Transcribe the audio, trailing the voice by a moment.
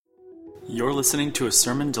You're listening to a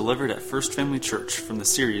sermon delivered at First Family Church from the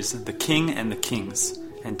series The King and the Kings,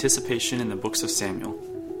 Anticipation in the Books of Samuel.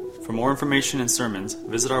 For more information and sermons,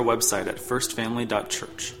 visit our website at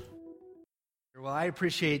firstfamily.church. Well, I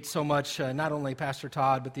appreciate so much not only Pastor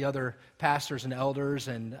Todd, but the other pastors and elders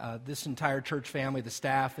and this entire church family, the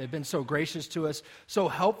staff. They've been so gracious to us, so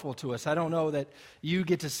helpful to us. I don't know that you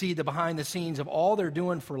get to see the behind the scenes of all they're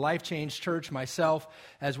doing for Life Change Church, myself,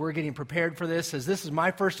 as we're getting prepared for this, as this is my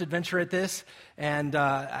first adventure at this, and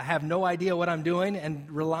I have no idea what I'm doing, and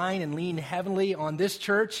relying and leaning heavily on this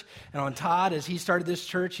church and on Todd as he started this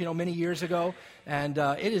church, many years ago. And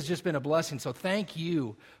it has just been a blessing. So thank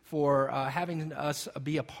you for having us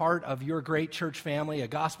be a part of your great church family, a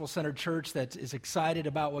gospel-centered church that is excited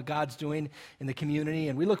about what God's doing in the community.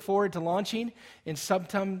 And we look forward to launching in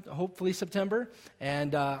hopefully September.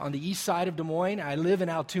 And on the east side of Des Moines, I live in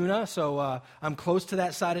Altoona, so I'm close to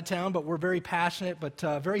that side of town. But we're very passionate, but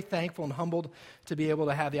very thankful and humbled to be able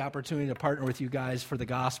to have the opportunity to partner with you guys for the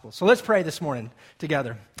gospel. So let's pray this morning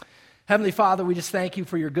together. Heavenly Father, we just thank you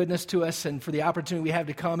for your goodness to us and for the opportunity we have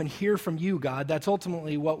to come and hear from you, God. That's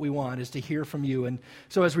ultimately what we want, is to hear from you. And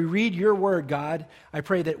so as we read your word, God, I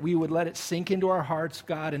pray that we would let it sink into our hearts,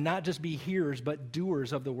 God, and not just be hearers, but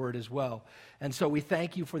doers of the word as well. And so we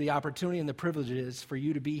thank you for the opportunity and the privileges for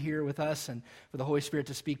you to be here with us and for the Holy Spirit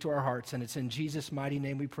to speak to our hearts. And it's in Jesus' mighty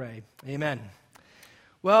name we pray. Amen.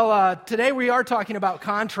 Well, today we are talking about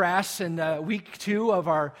contrasts in week 2 of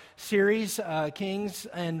our series, Kings,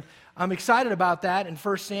 and I'm excited about that in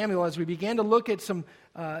 1 Samuel as we begin to look at some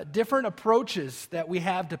different approaches that we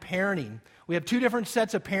have to parenting. We have 2 different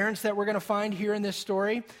sets of parents that we're going to find here in this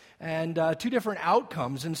story and 2 different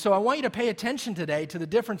outcomes. And so I want you to pay attention today to the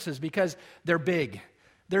differences because they're big.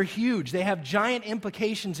 They're huge. They have giant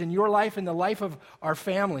implications in your life and the life of our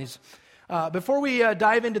families. Before we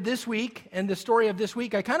dive into this week and the story of this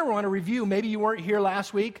week, I kind of want to review. Maybe you weren't here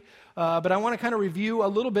last week, but I want to kind of review a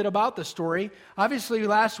little bit about the story. Obviously,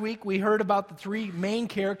 last week we heard about the 3 main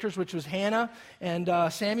characters, which was Hannah and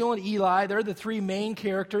Samuel and Eli. They're the 3 main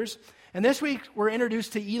characters. And this week we're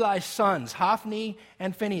introduced to Eli's sons, Hophni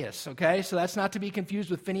and Phinehas, okay? So that's not to be confused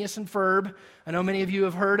with Phineas and Ferb. I know many of you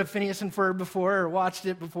have heard of Phineas and Ferb before or watched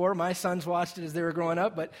it before. My sons watched it as they were growing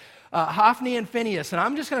up. But Hophni and Phinehas, and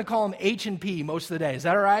I'm just going to call them H&P most of the day. Is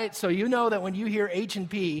that all right? So you know that when you hear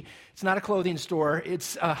H&P, it's not a clothing store.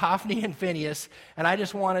 It's Hophni and Phinehas. And I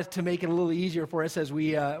just wanted to make it a little easier for us as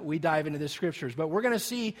we dive into the scriptures. But we're going to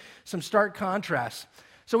see some stark contrasts.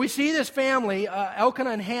 So we see this family,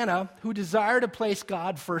 Elkanah and Hannah, who desire to place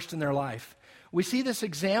God first in their life. We see this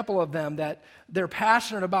example of them that they're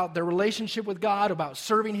passionate about their relationship with God, about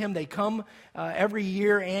serving Him. They come every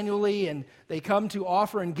year annually, and they come to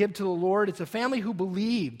offer and give to the Lord. It's a family who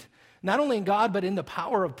believed not only in God, but in the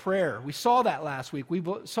power of prayer. We saw that last week. We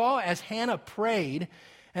saw as Hannah prayed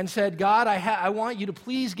and said, God, I want you to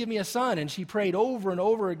please give me a son. And she prayed over and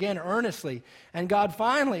over again earnestly. And God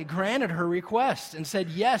finally granted her request and said,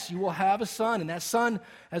 yes, you will have a son. And that son,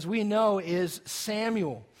 as we know, is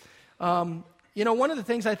Samuel. One of the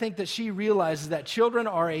things I think that she realizes is that children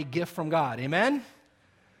are a gift from God. Amen?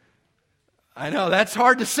 I know, that's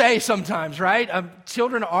hard to say sometimes, right?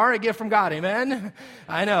 Children are a gift from God. Amen?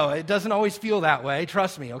 I know, it doesn't always feel that way.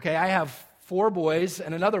 Trust me, okay? I have 4 boys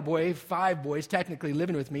and another boy, 5 boys technically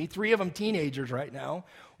living with me. 3 of them teenagers right now.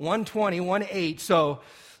 1 20, 1 8. So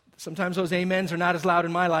sometimes those amens are not as loud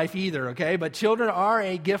in my life either, okay? But children are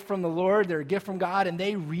a gift from the Lord. They're a gift from God, and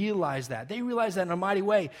they realize that. They realize that in a mighty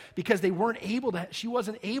way because she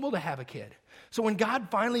wasn't able to have a kid. So when God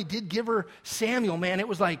finally did give her Samuel, man, it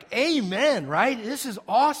was like, amen, right? This is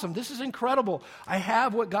awesome. This is incredible. I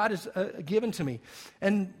have what God has given to me.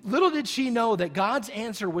 And little did she know that God's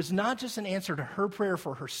answer was not just an answer to her prayer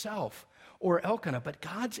for herself or Elkanah, but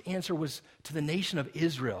God's answer was to the nation of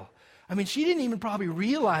Israel. I mean, she didn't even probably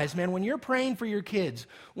realize, man, when you're praying for your kids,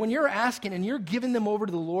 when you're asking and you're giving them over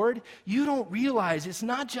to the Lord, you don't realize it's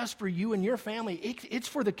not just for you and your family. It's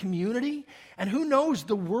for the community. And who knows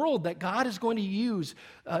the world that God is going to use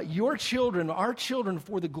your children, our children,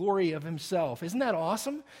 for the glory of Himself. Isn't that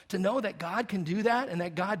awesome to know that God can do that and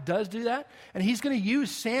that God does do that? And He's going to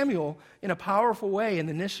use Samuel in a powerful way in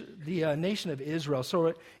the nation of Israel.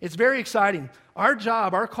 So it's very exciting. Our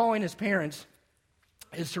job, our calling as parents,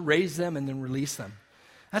 is to raise them and then release them.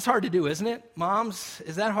 That's hard to do, isn't it? Moms,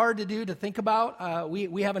 is that hard to do, to think about?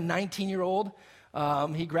 We have a 19-year-old.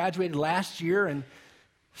 He graduated last year and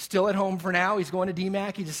still at home for now. He's going to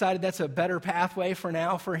DMAC. He decided that's a better pathway for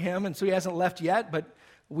now for him, and so he hasn't left yet, but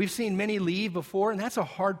we've seen many leave before, and that's a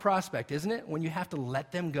hard prospect, isn't it? When you have to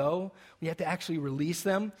let them go, when you have to actually release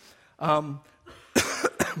them.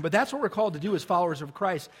 But that's what we're called to do as followers of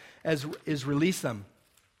Christ, is release them.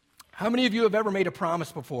 How many of you have ever made a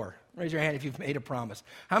promise before? Raise your hand if you've made a promise.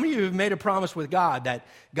 How many of you have made a promise with God that,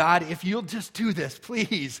 God, if you'll just do this,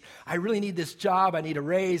 please, I really need this job, I need a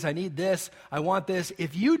raise, I need this, I want this.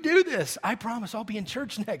 If you do this, I promise I'll be in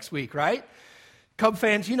church next week, right? Cub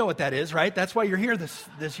fans, you know what that is, right? That's why you're here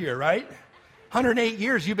this year, right? 108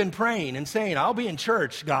 years you've been praying and saying, I'll be in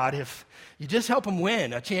church, God, if you just help them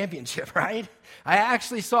win a championship, right? I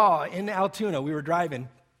actually saw in Altoona, we were driving,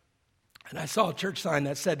 and I saw a church sign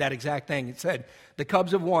that said that exact thing. It said, the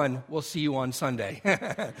Cubs have won, we'll see you on Sunday.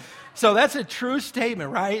 So that's a true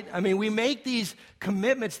statement, right? I mean, we make these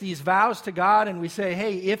commitments, these vows to God, and we say,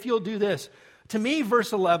 hey, if you'll do this. To me,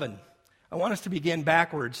 verse 11, I want us to begin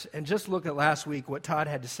backwards and just look at last week what Todd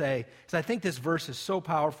had to say, because I think this verse is so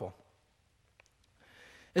powerful.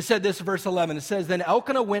 It said this, verse 11, it says, then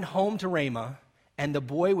Elkanah went home to Ramah, and the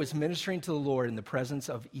boy was ministering to the Lord in the presence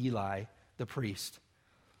of Eli, the priest.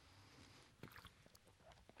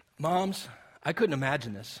 Moms, I couldn't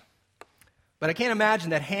imagine this. But I can't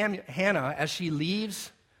imagine that Hannah, as she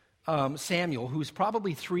leaves Samuel, who's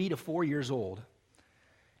probably 3 to 4 years old,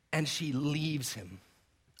 and she leaves him.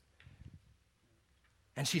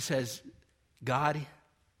 And she says, God,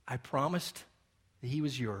 I promised that he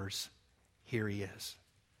was yours. Here he is.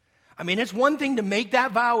 I mean, it's one thing to make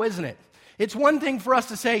that vow, isn't it? It's one thing for us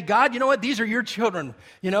to say, God, you know what? These are your children,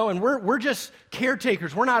 and we're just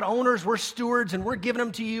caretakers. We're not owners. We're stewards, and we're giving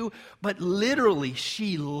them to you. But literally,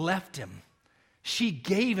 she left him. She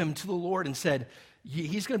gave him to the Lord and said,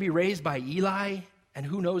 he's going to be raised by Eli, and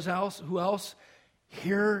who else?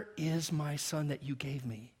 Here is my son that you gave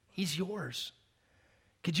me. He's yours.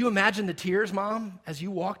 Could you imagine the tears, Mom, as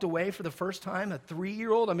you walked away for the first time, a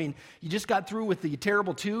 3-year-old? I mean, you just got through with the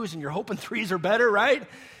terrible 2s, and you're hoping 3s are better, right?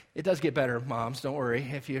 It does get better, moms. Don't worry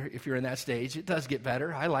if you're in that stage. It does get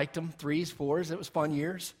better. I liked them, 3s, 4s. It was fun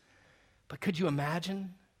years. But could you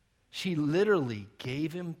imagine? She literally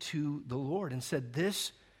gave him to the Lord and said,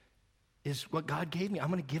 this is what God gave me.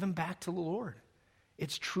 I'm going to give him back to the Lord.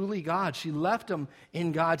 It's truly God. She left him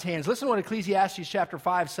in God's hands. Listen to what Ecclesiastes chapter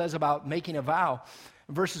 5 says about making a vow.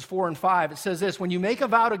 Verses 4 and 5, it says this, when you make a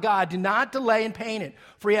vow to God, do not delay in paying it,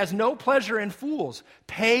 for he has no pleasure in fools.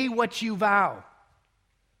 Pay what you vow.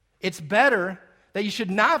 It's better that you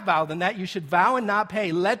should not vow than that you should vow and not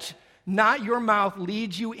pay. Let not your mouth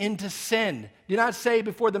lead you into sin. Do not say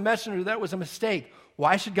before the messenger that was a mistake.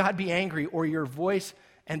 Why should God be angry, or your voice,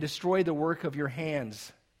 and destroy the work of your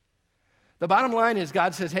hands? The bottom line is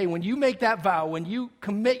God says, hey, when you make that vow, when you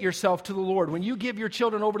commit yourself to the Lord, when you give your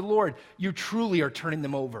children over to the Lord, you truly are turning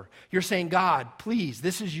them over. You're saying, God, please,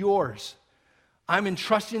 this is yours. I'm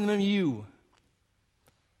entrusting them to you.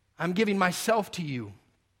 I'm giving myself to you.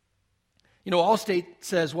 Allstate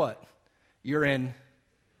says what? You're in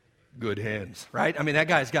good hands, right? I mean, that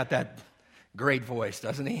guy's got that great voice,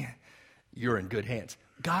 doesn't he? You're in good hands.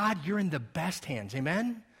 God, you're in the best hands,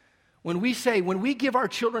 amen? When we give our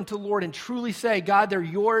children to the Lord and truly say, God, they're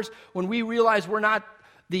yours, when we realize we're not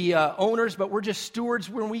the owners, but we're just stewards,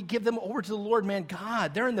 when we give them over to the Lord, man,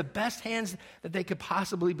 God, they're in the best hands that they could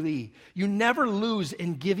possibly be. You never lose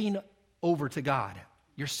in giving over to God,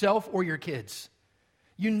 yourself or your kids.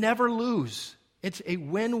 You never lose. It's a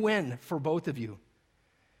win-win for both of you.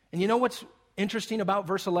 And you know what's interesting about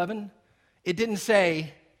verse 11? It didn't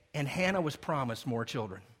say, and Hannah was promised more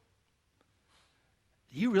children.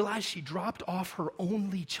 Do you realize she dropped off her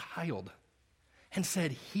only child and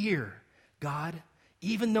said, here, God,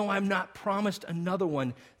 even though I'm not promised another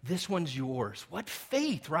one, this one's yours. What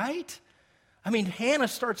faith, right? I mean, Hannah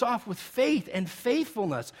starts off with faith and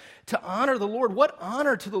faithfulness to honor the Lord. What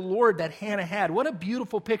honor to the Lord that Hannah had. What a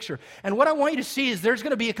beautiful picture. And what I want you to see is there's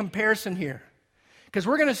going to be a comparison here. Because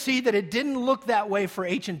we're going to see that it didn't look that way for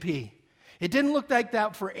H&P. It didn't look like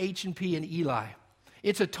that for H&P and Eli.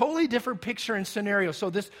 It's a totally different picture and scenario. So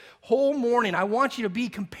this whole morning, I want you to be a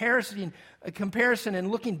comparison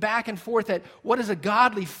and looking back and forth at what does a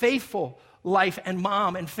godly, faithful life and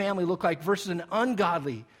mom and family look like versus an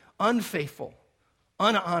ungodly, unfaithful,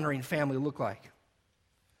 unhonoring family look like.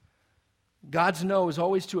 God's no is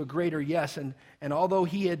always to a greater yes. And although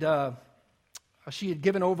she had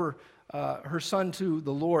given over her son to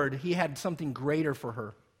the Lord, he had something greater for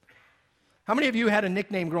her. How many of you had a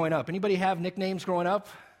nickname growing up? Anybody have nicknames growing up?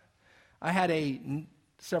 I had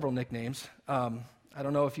several nicknames. I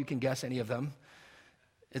don't know if you can guess any of them.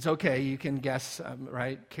 It's okay, you can guess,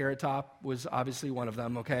 right? Carrot Top was obviously one of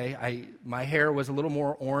them, okay? My hair was a little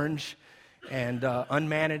more orange and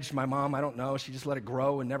unmanaged. My mom, I don't know, she just let it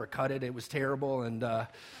grow and never cut it. It was terrible, and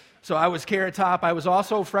so I was Carrot Top. I was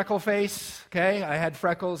also Freckle Face, okay? I had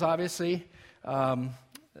freckles, obviously.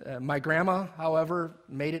 My grandma, however,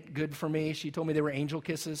 made it good for me. She told me they were angel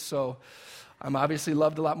kisses, so I'm obviously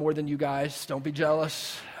loved a lot more than you guys. Don't be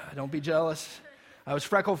jealous. Don't be jealous. I was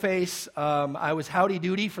freckle face. I was howdy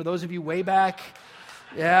doody for those of you way back.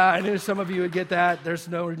 Yeah, I knew some of you would get that. There's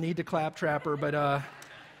no need to clap, Trapper, but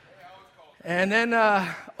and then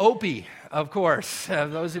Opie, of course.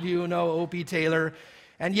 Those of you who know Opie Taylor.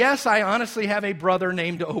 And yes, I honestly have a brother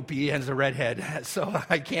named Opie as a redhead, so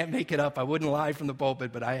I can't make it up. I wouldn't lie from the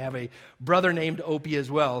pulpit, but I have a brother named Opie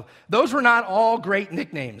as well. Those were not all great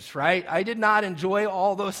nicknames, right? I did not enjoy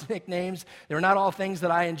all those nicknames. They were not all things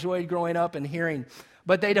that I enjoyed growing up and hearing,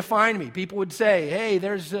 but they defined me. People would say, hey,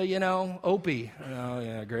 there's, Opie. Oh,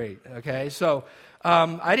 yeah, great. Okay, so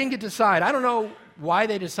I didn't get to decide. I don't know why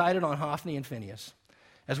they decided on Hophni and Phinehas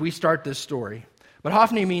as we start this story. But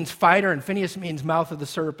Hophni means fighter, and Phinehas means mouth of the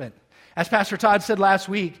serpent. As Pastor Todd said last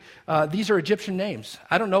week, these are Egyptian names.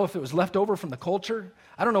 I don't know if it was left over from the culture.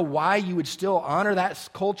 I don't know why you would still honor that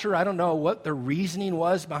culture. I don't know what the reasoning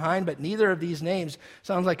was behind, but neither of these names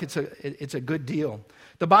sounds like it's a good deal.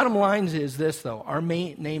 The bottom line is this, though. Our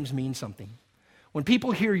names mean something. When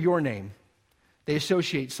people hear your name, they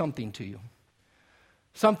associate something to you.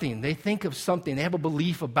 Something. They think of something. They have a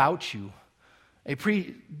belief about you. A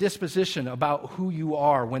predisposition about who you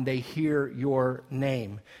are when they hear your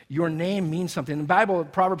name. Your name means something. In the Bible,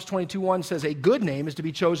 Proverbs 22:1 says, a good name is to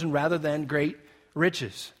be chosen rather than great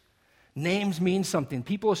riches. Names mean something.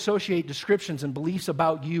 People associate descriptions and beliefs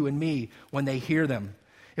about you and me when they hear them.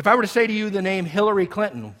 If I were to say to you the name Hillary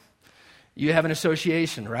Clinton, you have an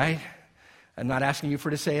association, right? I'm not asking you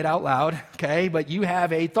to say it out loud, okay? But you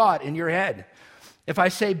have a thought in your head. If I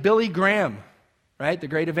say Billy Graham, right, the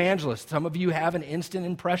great evangelist, some of you have an instant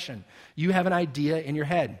impression. You have an idea in your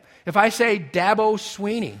head. If I say Dabo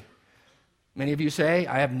Sweeney, many of you say,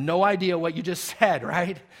 I have no idea what you just said,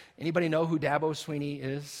 right? Anybody know who Dabo Sweeney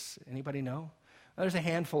is? Anybody know? There's a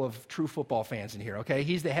handful of true football fans in here, okay?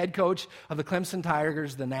 He's the head coach of the Clemson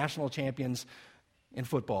Tigers, the national champions in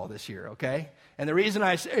football this year, okay? And the reason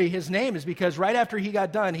I say his name is because right after he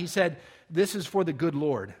got done, he said, this is for the good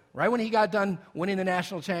Lord. Right when he got done winning the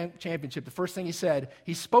national championship, the first thing he said,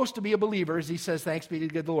 he's supposed to be a believer, as he says, thanks be to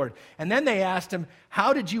the good Lord. And then they asked him,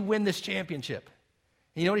 how did you win this championship?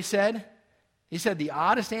 And you know what he said? He said, the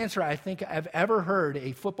oddest answer I think I've ever heard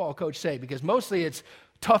a football coach say, because mostly it's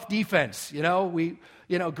tough defense,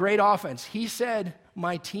 great offense. He said,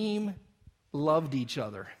 my team loved each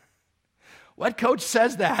other. What coach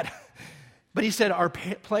says that? But he said, our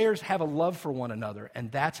players have a love for one another,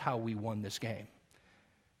 and that's how we won this game.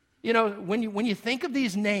 When you think of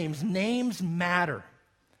these names matter.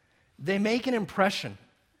 They make an impression.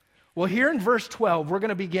 Well, here in verse 12, we're going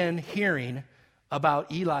to begin hearing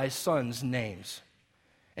about Eli's sons' names.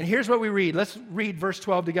 And here's what we read. Let's read verse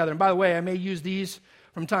 12 together. And by the way, I may use these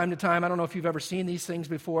from time to time. I don't know if you've ever seen these things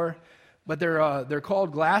before, but they're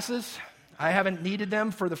called glasses. I haven't needed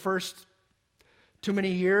them for the first too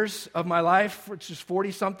many years of my life, which is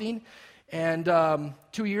 40-something. And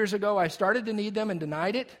 2 years ago, I started to need them and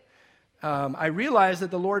denied it. I realized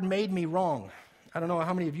that the Lord made me wrong. I don't know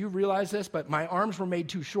how many of you realize this, but my arms were made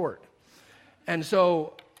too short. And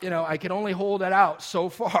so, I could only hold it out so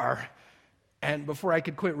far and before I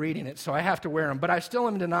could quit reading it. So I have to wear them. But I still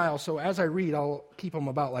am in denial, so as I read, I'll keep them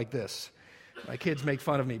about like this. My kids make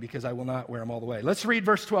fun of me because I will not wear them all the way. Let's read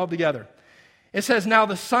verse 12 together. It says, now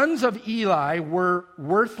the sons of Eli were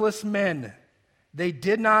worthless men. They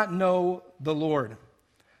did not know the Lord.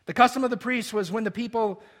 The custom of the priests was when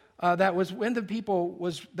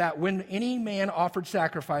any man offered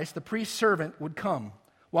sacrifice, the priest's servant would come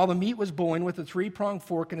while the meat was boiling with a 3-pronged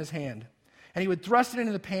fork in his hand. And he would thrust it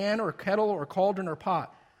into the pan or kettle or cauldron or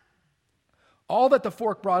pot. All that the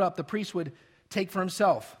fork brought up, the priest would take for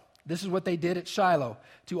himself. This is what they did at Shiloh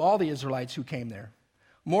to all the Israelites who came there.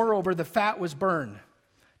 Moreover, the fat was burned.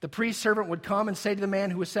 The priest's servant would come and say to the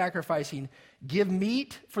man who was sacrificing, give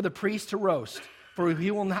meat for the priest to roast, for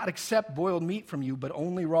he will not accept boiled meat from you, but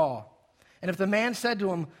only raw. And if the man said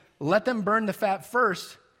to him, let them burn the fat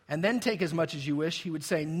first, and then take as much as you wish, he would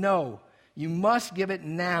say, no, you must give it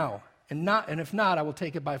now, and if not, I will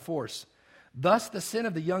take it by force. Thus the sin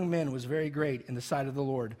of the young men was very great in the sight of the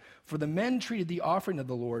Lord, for the men treated the offering of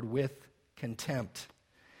the Lord with contempt.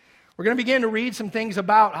 We're going to begin to read some things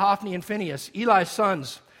about Hophni and Phinehas, Eli's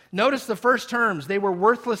sons. Notice the first terms. They were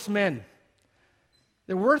worthless men.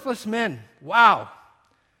 They're worthless men. Wow.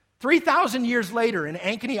 3,000 years later in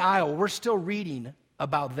Ankeny, Iowa, we're still reading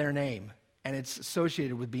about their name, and it's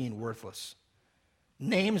associated with being worthless.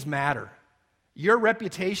 Names matter. Your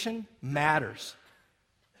reputation matters.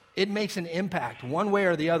 It makes an impact one way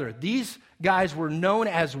or the other. These guys were known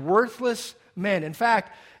as worthless men. In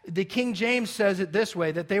fact, the King James says it this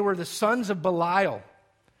way, that they were the sons of Belial.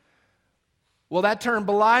 Well, that term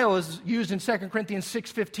Belial is used in 2 Corinthians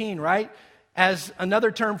 6:15, right? As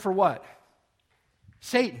another term for what?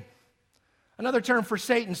 Satan. Another term for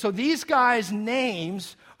Satan. So these guys'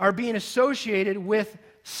 names are being associated with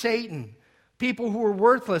Satan. People who are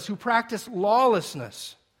worthless, who practice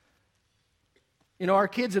lawlessness. You know, our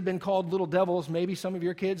kids have been called little devils. Maybe some of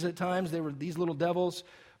your kids at times, they were these little devils.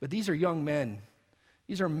 But these are young men.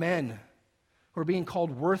 These are men who are being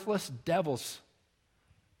called worthless devils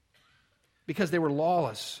because they were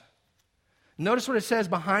lawless. Notice what it says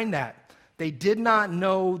behind that. They did not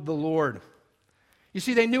know the Lord. You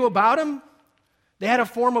see, they knew about Him. They had a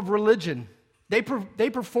form of religion. They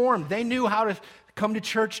performed. They knew how to come to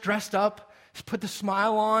church dressed up, put the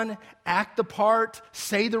smile on, act the part,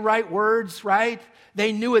 say the right words, right?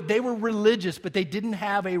 They knew it. They were religious, but they didn't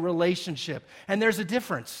have a relationship. And there's a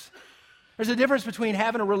difference. There's a difference between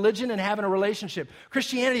having a religion and having a relationship.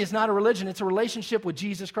 Christianity is not a religion. It's a relationship with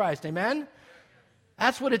Jesus Christ. Amen?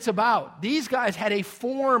 That's what it's about. These guys had a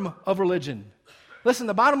form of religion. Listen,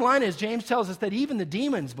 the bottom line is, James tells us that even the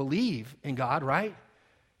demons believe in God, right?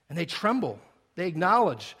 And they tremble. They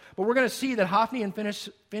acknowledge. But we're going to see that Hophni and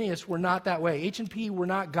Phinehas were not that way. H&P were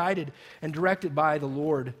not guided and directed by the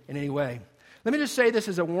Lord in any way. Let me just say this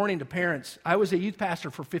as a warning to parents. I was a youth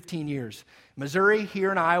pastor for 15 years. Missouri,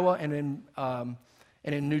 here in Iowa, and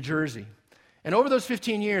in New Jersey. And over those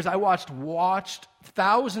 15 years, I watched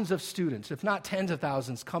thousands of students, if not tens of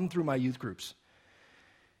thousands, come through my youth groups.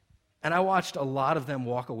 And I watched a lot of them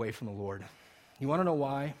walk away from the Lord. You want to know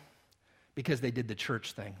why? Because they did the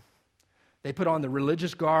church thing. They put on the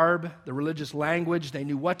religious garb, the religious language. They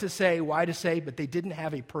knew what to say, why to say, but they didn't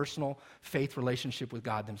have a personal faith relationship with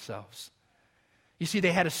God themselves. You see,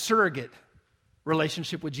 they had a surrogate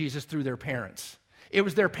relationship with Jesus through their parents. It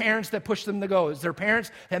was their parents that pushed them to go. It was their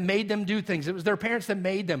parents that made them do things. It was their parents that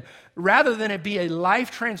made them. Rather than it be a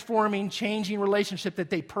life-transforming, changing relationship that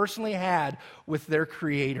they personally had with their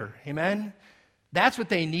Creator. Amen? That's what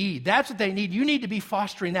they need. That's what they need. You need to be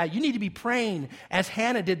fostering that. You need to be praying, as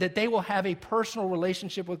Hannah did, that they will have a personal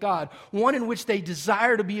relationship with God. One in which they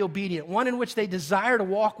desire to be obedient. One in which they desire to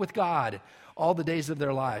walk with God all the days of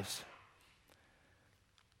their lives.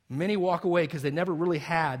 Many walk away because they never really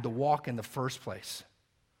had the walk in the first place.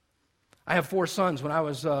 I have 4 sons.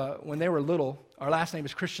 When they were little, our last name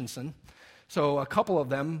is Christensen. So a couple of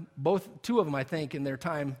them, 2 of them, I think, in their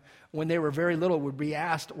time when they were very little, would be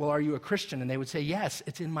asked, well, are you a Christian? And they would say, yes,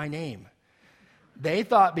 it's in my name. They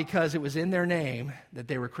thought because it was in their name that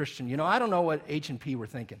they were Christian. You know, I don't know what H&P were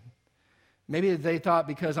thinking. Maybe they thought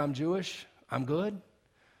because I'm Jewish, I'm good.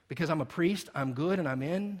 Because I'm a priest, I'm good and I'm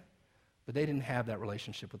in. But they didn't have that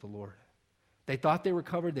relationship with the Lord. They thought they were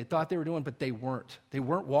covered, they thought they were doing, but they weren't. They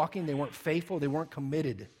weren't walking, they weren't faithful, they weren't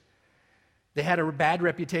committed. They had a bad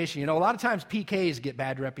reputation. You know, a lot of times PKs get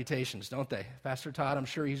bad reputations, don't they? Pastor Todd, I'm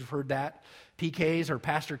sure you've heard that. PKs are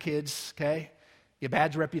pastor kids, okay? Get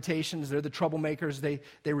bad reputations. They're the troublemakers.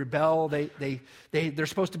 They rebel. They're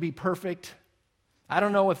supposed to be perfect. I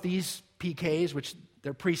don't know if these PKs, which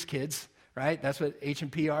they're priest kids, right? That's what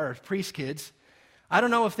H&P are priest kids. I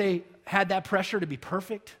don't know if they had that pressure to be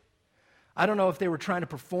perfect. I don't know if they were trying to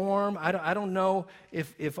perform. I don't know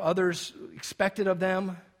if others expected of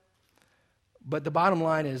them. But the bottom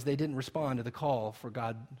line is they didn't respond to the call for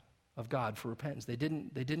God for repentance. They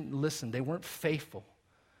didn't listen. They weren't faithful.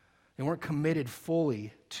 They weren't committed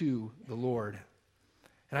fully to the Lord.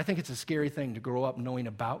 And I think it's a scary thing to grow up knowing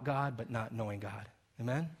about God but not knowing God.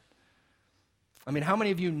 Amen? I mean, how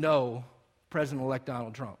many of you know President-elect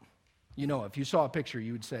Donald Trump? You know, if you saw a picture,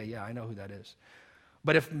 you would say, yeah, I know who that is.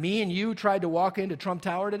 But if me and you tried to walk into Trump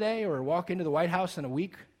Tower today or walk into the White House in a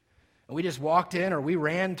week, and we just walked in or we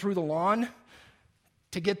ran through the lawn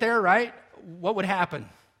to get there, right? What would happen?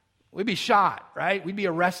 We'd be shot, right? We'd be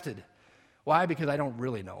arrested. Why? Because I don't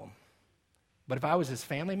really know him. But if I was his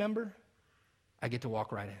family member, I get to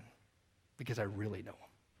walk right in because I really know him.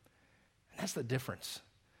 And that's the difference.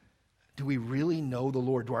 Do we really know the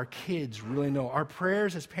Lord? Do our kids really know? Our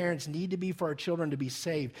prayers as parents need to be for our children to be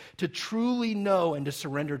saved, to truly know and to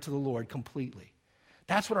surrender to the Lord completely.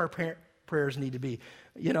 That's what our prayers need to be.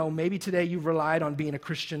 You know, maybe today you've relied on being a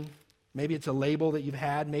Christian. Maybe it's a label that you've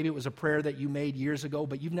had. Maybe it was a prayer that you made years ago,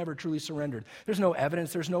 but you've never truly surrendered. There's no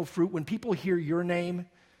evidence. There's no fruit. When people hear your name,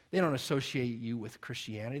 they don't associate you with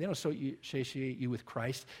Christianity. They don't associate you with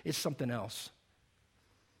Christ. It's something else.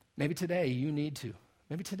 Maybe today you need to.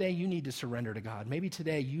 Maybe today you need to surrender to God. Maybe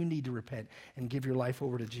today you need to repent and give your life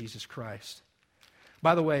over to Jesus Christ.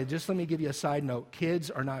 By the way, just let me give you a side note.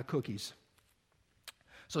 Kids are not cookies.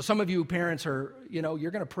 So some of you parents are, you're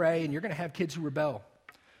going to pray and you're going to have kids who rebel.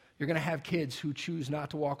 You're going to have kids who choose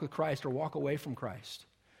not to walk with Christ or walk away from Christ.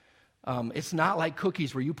 It's not like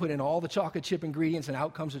cookies where you put in all the chocolate chip ingredients and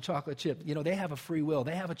out comes the chocolate chip. They have a free will.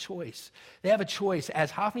 They have a choice. They have a choice,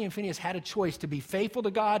 as Hophni and Phinehas had a choice to be faithful to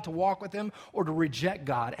God, to walk with him, or to reject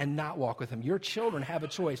God and not walk with him. Your children have a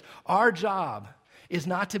choice. Our job is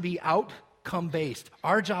not to be outcome-based.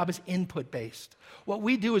 Our job is input-based. What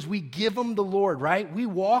we do is we give them the Lord, right? We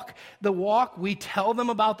walk the walk. We tell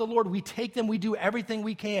them about the Lord. We take them. We do everything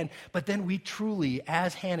we can. But then we truly,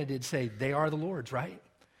 as Hannah did, say, they are the Lord's, right?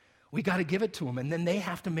 We got to give it to them, and then they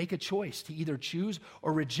have to make a choice to either choose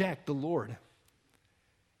or reject the Lord.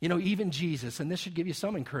 Even Jesus, and this should give you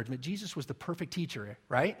some encouragement, Jesus was the perfect teacher,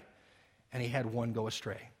 right? And he had one go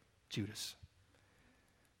astray, Judas.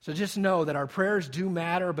 So just know that our prayers do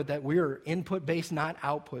matter, but that we're input-based, not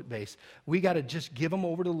output-based. We got to just give them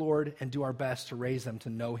over to the Lord and do our best to raise them to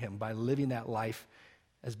know him by living that life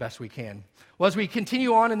as best we can. Well, as we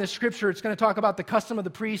continue on in this scripture, it's going to talk about the custom of the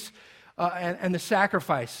priests and the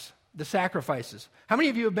sacrifices. How many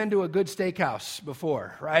of you have been to a good steakhouse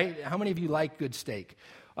before, right? How many of you like good steak?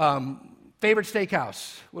 Favorite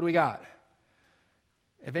steakhouse? What do we got?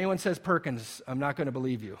 If anyone says Perkins, I'm not going to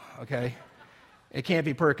believe you, okay? It can't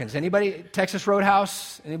be Perkins. Anybody? Texas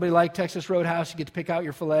Roadhouse? Anybody like Texas Roadhouse? You get to pick out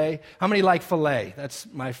your filet. How many like filet? That's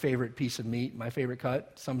my favorite piece of meat, my favorite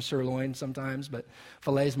cut. Some sirloin sometimes, but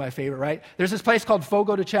filet is my favorite, right? There's this place called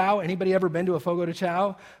Fogo de Chao. Anybody ever been to a Fogo de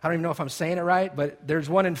Chao? I don't even know if I'm saying it right, but there's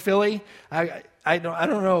one in Philly. I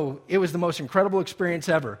don't know. It was the most incredible experience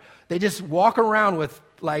ever. They just walk around with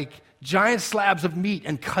like giant slabs of meat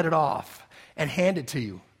and cut it off and hand it to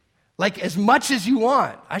you. Like as much as you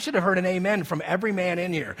want. I should have heard an amen from every man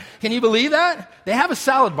in here. Can you believe that? They have a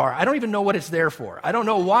salad bar. I don't even know what it's there for. I don't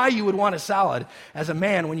know why you would want a salad as a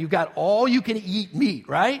man when you've got all you can eat meat,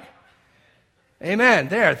 right? Amen.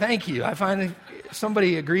 There, thank you. I find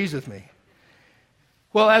somebody agrees with me.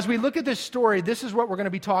 Well, as we look at this story, this is what we're going to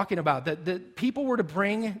be talking about, that the people were to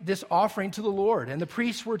bring this offering to the Lord, and the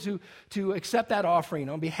priests were to accept that offering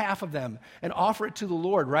on behalf of them and offer it to the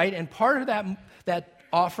Lord, right? And part of that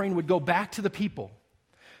offering would go back to the people.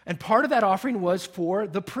 And part of that offering was for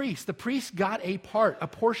the priest. The priest got a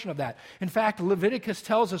portion of that. In fact, Leviticus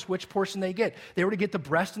tells us which portion they get. They were to get the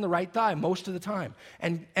breast and the right thigh most of the time.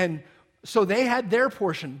 And so they had their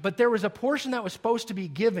portion, but there was a portion that was supposed to be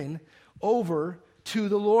given over to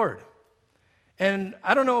the Lord. And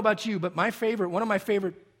I don't know about you, but one of my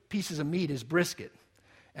favorite pieces of meat is brisket.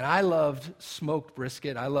 And I loved smoked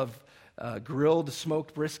brisket. I love grilled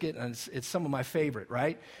smoked brisket, and it's some of my favorite,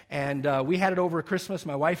 right? And we had it over at Christmas.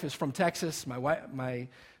 My wife is from Texas. My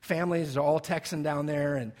family is all Texan down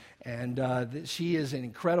there, and she is an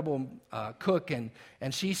incredible cook, and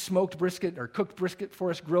she smoked brisket or cooked brisket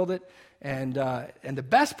for us, grilled it, and the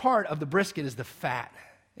best part of the brisket is the fat.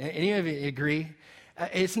 Any of you agree?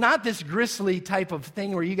 It's not this gristly type of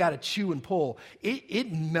thing where you got to chew and pull.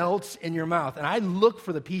 It melts in your mouth. And I look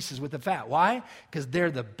for the pieces with the fat. Why? Because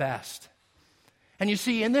they're the best. And you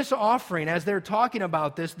see, in this offering, as they're talking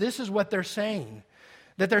about this is what they're saying.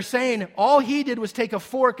 That they're saying, all he did was take a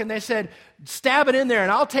fork and they said, stab it in there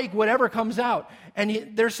and I'll take whatever comes out.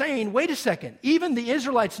 And they're saying, wait a second. Even the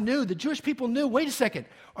Israelites knew, the Jewish people knew, wait a second.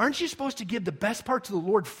 Aren't you supposed to give the best part to the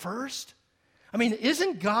Lord first? I mean,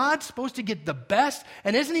 isn't God supposed to get the best?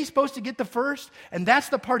 And isn't he supposed to get the first? And that's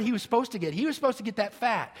the part he was supposed to get. He was supposed to get that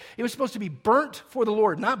fat. It was supposed to be burnt for the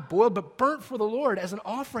Lord, not boiled, but burnt for the Lord as an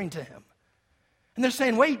offering to him. And they're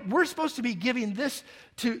saying, wait, we're supposed to be giving this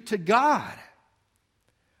to God.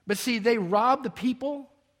 But see, they robbed the people,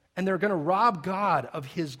 and they're going to rob God of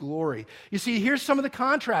his glory. You see, here's some of the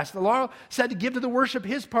contrast. The law said to give to the worship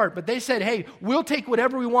his part, but they said, hey, we'll take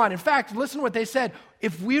whatever we want. In fact, listen to what they said.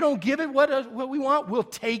 If we don't give it what we want, we'll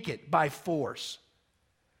take it by force.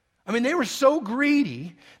 I mean, they were so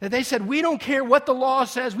greedy that they said, we don't care what the law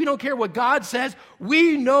says. We don't care what God says.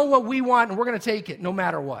 We know what we want, and we're going to take it no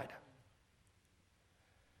matter what.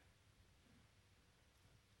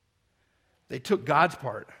 They took God's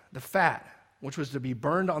part, the fat, which was to be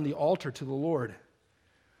burned on the altar to the Lord.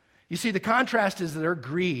 You see, the contrast is their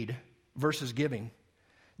greed versus giving.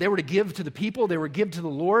 They were to give to the people, they were to give to the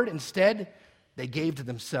Lord. Instead, they gave to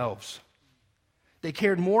themselves. They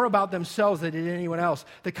cared more about themselves than they did anyone else.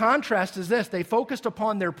 The contrast is this: they focused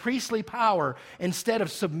upon their priestly power instead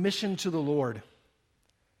of submission to the Lord.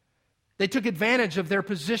 They took advantage of their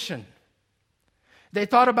position. They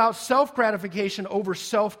thought about self-gratification over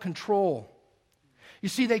self-control. You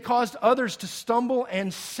see, they caused others to stumble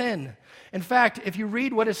and sin. In fact, if you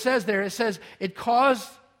read what it says there, it says it caused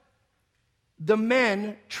the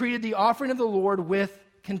men treated the offering of the Lord with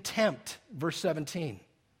contempt, verse 17.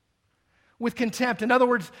 With contempt. In other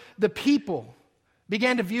words, the people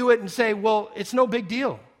began to view it and say, well, it's no big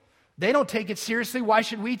deal. They don't take it seriously. Why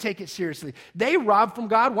should we take it seriously? They rob from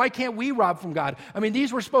God. Why can't we rob from God? I mean,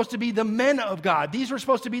 these were supposed to be the men of God. These were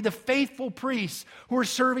supposed to be the faithful priests who were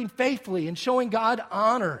serving faithfully and showing God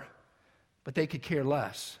honor. But they could care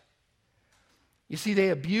less. You see, they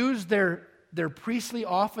abused their priestly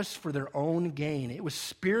office for their own gain. It was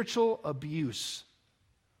spiritual abuse.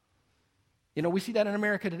 You know, we see that in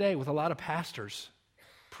America today with a lot of pastors,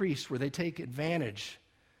 priests, where they take advantage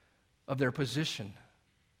of their position.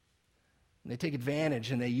 And they take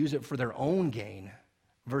advantage and they use it for their own gain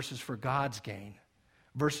versus for God's gain,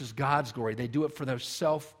 versus God's glory. They do it for their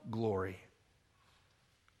self-glory.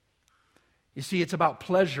 You see, it's about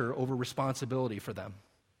pleasure over responsibility for them.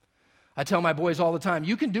 I tell my boys all the time,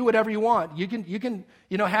 you can do whatever you want. You can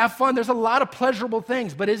have fun. There's a lot of pleasurable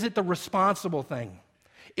things, but is it the responsible thing?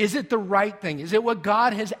 Is it the right thing? Is it what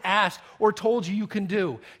God has asked or told you can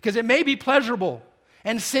do? Because it may be pleasurable,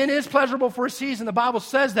 and sin is pleasurable for a season. The Bible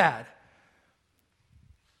says that.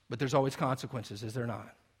 But there's always consequences, is there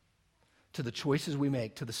not? To the choices we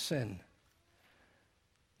make, to the sin.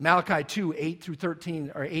 Malachi 2,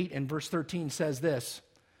 8 and verse 13 says this.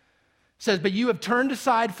 It says, but you have turned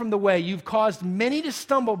aside from the way. You've caused many to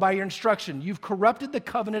stumble by your instruction. You've corrupted the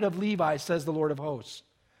covenant of Levi, says the Lord of hosts.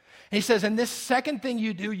 And he says, and this second thing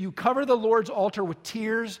you do, you cover the Lord's altar with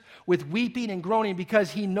tears, with weeping and groaning,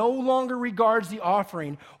 because he no longer regards the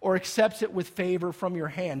offering or accepts it with favor from your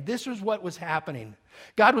hand. This was what was happening.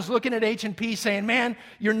 God was looking at H&P saying, man,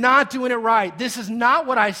 you're not doing it right. This is not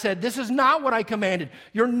what I said. This is not what I commanded.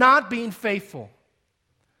 You're not being faithful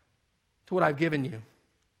to what I've given you.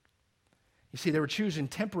 You see, they were choosing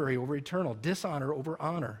temporary over eternal, dishonor over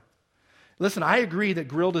honor. Listen, I agree that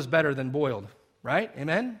grilled is better than boiled, right?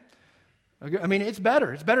 Amen? I mean, it's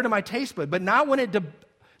better. It's better to my taste bud, but not when it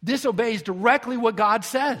disobeys directly what God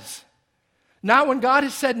says. Not when God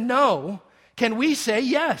has said no, can we say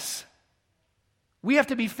yes. We have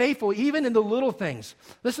to be faithful even in the little things.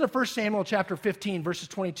 Listen to 1 Samuel chapter 15, verses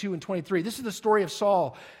 22 and 23. This is the story of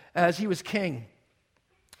Saul as he was king.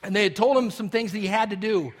 And they had told him some things that he had to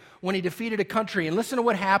do when he defeated a country. And listen to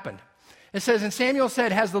what happened. It says, and Samuel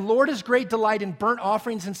said, has the Lord his great delight in burnt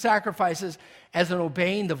offerings and sacrifices as in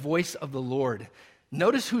obeying the voice of the Lord?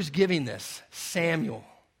 Notice who's giving this, Samuel.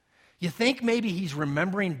 You think maybe he's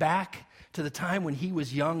remembering back to the time when he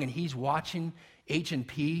was young and he's watching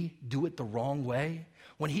H&P do it the wrong way?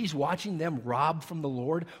 When he's watching them rob from the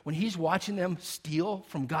Lord? When he's watching them steal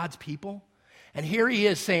from God's people? And here he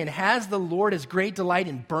is saying, has the Lord his great delight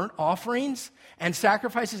in burnt offerings and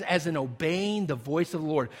sacrifices as in obeying the voice of the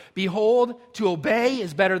Lord? Behold, to obey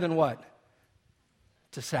is better than what?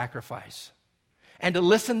 To sacrifice. And to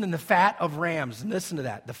listen than the fat of rams. And listen to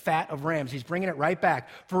that, the fat of rams. He's bringing it right back.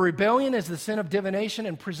 For rebellion is the sin of divination,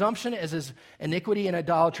 and presumption is his iniquity and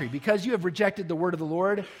idolatry. Because you have rejected the word of the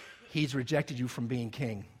Lord, he's rejected you from being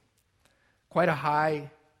king. Quite a high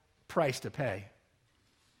price to pay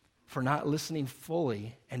for not listening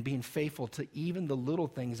fully and being faithful to even the little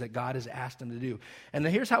things that God has asked him to do. And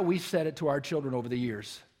here's how we've said it to our children over the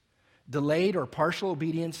years. Delayed or partial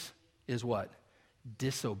obedience is what?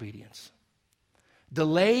 Disobedience.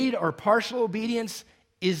 Delayed or partial obedience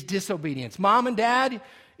is disobedience. Mom and dad,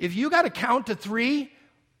 if you got to count to 3,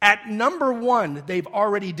 at number 1, they've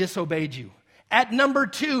already disobeyed you. At number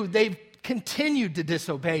 2, they've continued to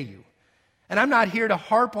disobey you. And I'm not here to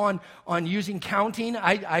harp on using counting.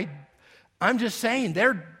 I'm just saying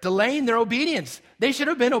they're delaying their obedience. They should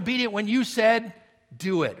have been obedient when you said,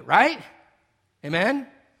 do it, right? Amen?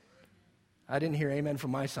 I didn't hear amen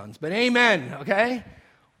from my sons, but amen, okay?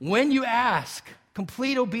 When you ask,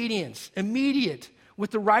 complete obedience, immediate,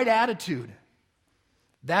 with the right attitude.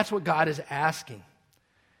 That's what God is asking.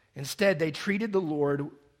 Instead, they treated the Lord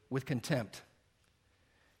with contempt.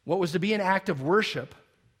 What was to be an act of worship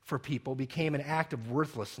for people became an act of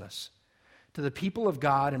worthlessness to the people of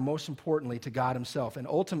God, and most importantly to God himself. And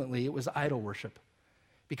ultimately it was idol worship,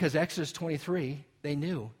 because Exodus 23, they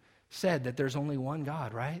knew, said that there's only one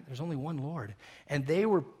God, right? There's only one Lord. And they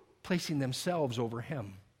were placing themselves over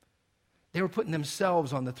him. They were putting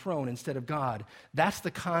themselves on the throne instead of God. That's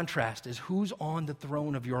the contrast, is who's on the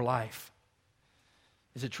throne of your life.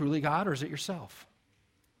 Is it truly God or is it yourself?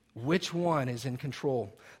 Which one is in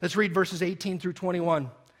control? Let's read verses 18 through 21.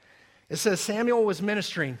 It says, Samuel was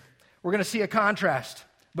ministering. We're going to see a contrast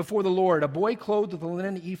before the Lord. A boy clothed with a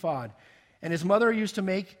linen ephod. And his mother used to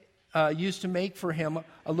make used to make for him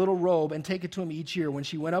a little robe and take it to him each year when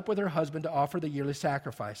she went up with her husband to offer the yearly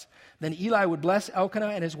sacrifice. Then Eli would bless Elkanah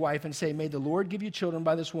and his wife and say, "May the Lord give you children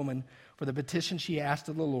by this woman for the petition she asked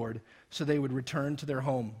of the Lord," so they would return to their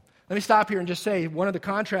home. Let me stop here and just say one of the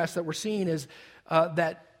contrasts that we're seeing is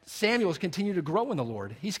that Samuel's continued to grow in the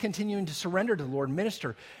Lord. He's continuing to surrender to the Lord and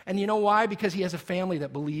minister. And you know why? Because he has a family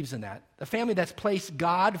that believes in that. A family that's placed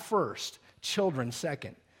God first, children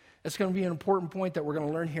second. That's going to be an important point that we're going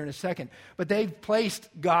to learn here in a second. But they've placed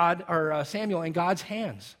Samuel in God's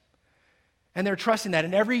hands. And they're trusting that.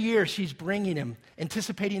 And every year she's bringing him,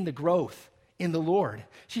 anticipating the growth in the Lord.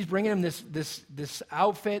 She's bringing him this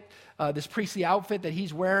outfit, this priestly outfit that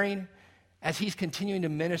he's wearing as he's continuing to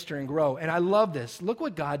minister and grow. And I love this. Look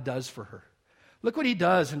what God does for her. Look what he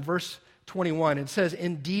does in verse 21. It says,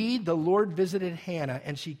 "Indeed, the Lord visited Hannah,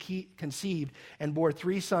 and she conceived and bore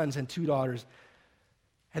 3 sons and 2 daughters.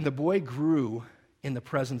 And the boy grew in the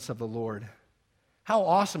presence of the Lord." How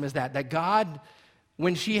awesome is that? That God,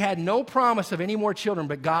 when she had no promise of any more children,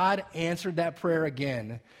 but God answered that prayer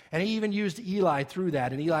again. And he even used Eli through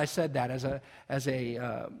that. And Eli said that as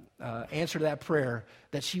a answer to that prayer,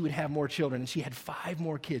 that she would have more children. And she had 5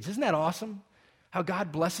 more kids. Isn't that awesome? How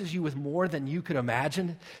God blesses you with more than you could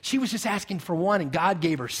imagine. She was just asking for 1, and God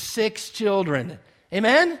gave her 6 children.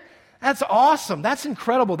 Amen? That's awesome. That's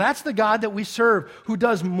incredible. That's the God that we serve, who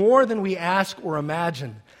does more than we ask or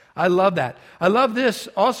imagine. I love that. I love this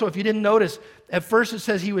also, if you didn't notice, at first it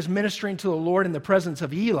says he was ministering to the Lord in the presence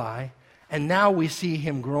of Eli, and now we see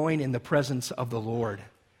him growing in the presence of the Lord.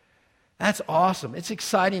 That's awesome. It's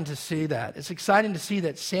exciting to see that. It's exciting to see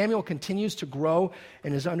that Samuel continues to grow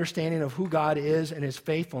in his understanding of who God is and his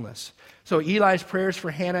faithfulness. So Eli's prayers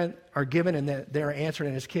for Hannah are given and they're answered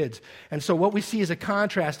in his kids. And so what we see is a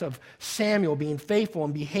contrast of Samuel being faithful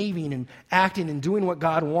and behaving and acting and doing what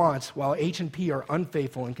God wants, while H&P are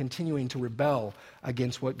unfaithful and continuing to rebel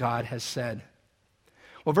against what God has said.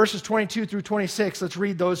 Well, verses 22 through 26, let's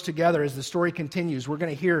read those together as the story continues. We're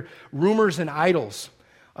going to hear rumors and idols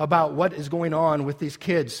about what is going on with these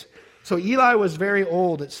kids. So Eli was very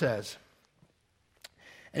old, it says.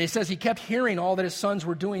 And he says he kept hearing all that his sons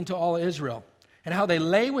were doing to all Israel, and how they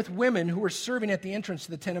lay with women who were serving at the entrance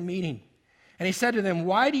to the tent of meeting. And he said to them,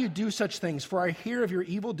 "Why do you do such things? For I hear of your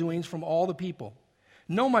evil doings from all the people.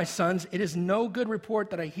 No, my sons, it is no good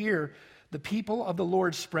report that I hear the people of the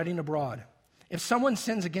Lord spreading abroad. If someone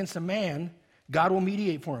sins against a man, God will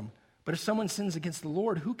mediate for him. But if someone sins against the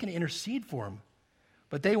Lord, who can intercede for him?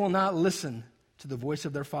 But they will not listen to the voice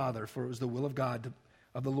of their father, for it was the will of God,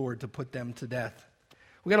 of the Lord, to put them to death."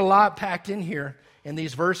 We got a lot packed in here in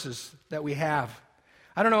these verses that we have.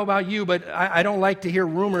 I don't know about you, but I don't like to hear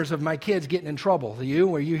rumors of my kids getting in trouble. Do you?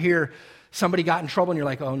 Where you hear somebody got in trouble and you're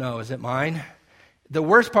like, "Oh no, is it mine?" The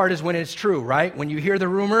worst part is when it's true, right? When you hear the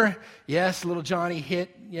rumor, yes, little Johnny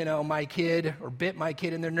hit, my kid or bit my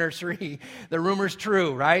kid in their nursery. The rumor's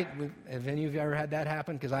true, right? Have any of you ever had that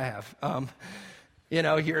happen? Because I have.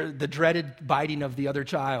 Hear the dreaded biting of the other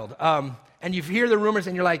child. And you hear the rumors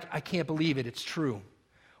and you're like, "I can't believe it, it's true."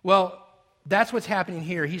 Well, that's what's happening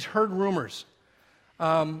here. He's heard rumors.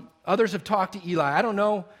 Others have talked to Eli. I don't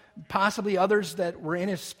know, possibly others that were in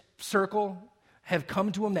his circle have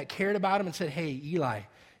come to him that cared about him and said, "Hey, Eli,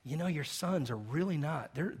 your sons are really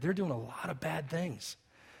not. They're doing a lot of bad things.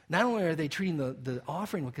 Not only are they treating the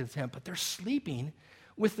offering with contempt, but they're sleeping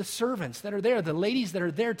with the servants that are there, the ladies that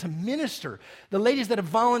are there to minister, the ladies that have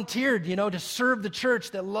volunteered, to serve the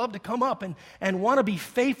church, that love to come up and want to be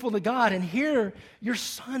faithful to God. And here, your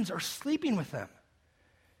sons are sleeping with them."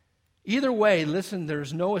 Either way, listen,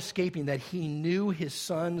 there's no escaping that he knew his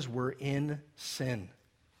sons were in sin.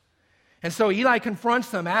 And so Eli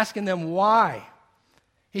confronts them, asking them why.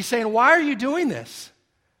 He's saying, "Why are you doing this?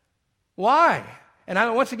 Why?"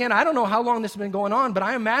 And once again, I don't know how long this has been going on, but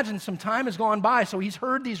I imagine some time has gone by. So he's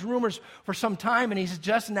heard these rumors for some time, and he's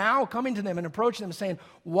just now coming to them and approaching them and saying,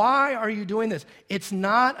 "Why are you doing this? It's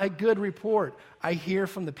not a good report I hear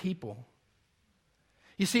from the people."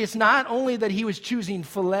 You see, it's not only that he was choosing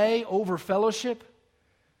filet over fellowship,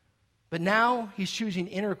 but now he's choosing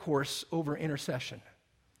intercourse over intercession.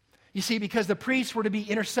 You see, because the priests were to be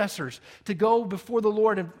intercessors, to go before the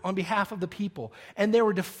Lord on behalf of the people, and they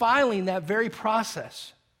were defiling that very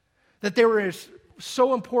process that they were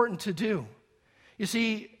so important to do. You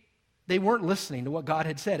see, they weren't listening to what God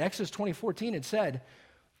had said. Exodus 20:14 had said,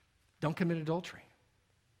 "Don't commit adultery,"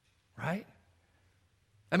 right?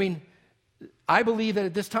 I mean, I believe that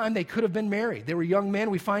at this time they could have been married. They were young men.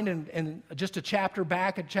 We find in just a chapter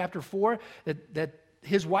back at chapter 4 that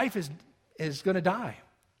his wife is going to die.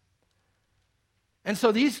 And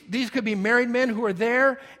so these could be married men who are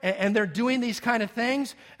there, and they're doing these kind of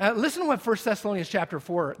things. Listen to what 1 Thessalonians chapter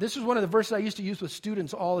 4. This is one of the verses I used to use with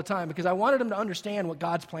students all the time because I wanted them to understand what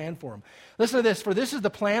God's plan for them. Listen to this. For this is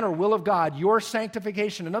the plan or will of God, your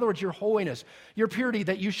sanctification. In other words, your holiness, your purity,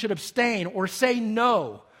 that you should abstain or say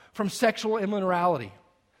no from sexual immorality.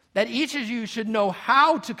 That each of you should know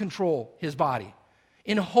how to control his body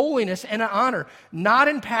in holiness and in honor, not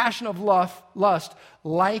in passion of lust,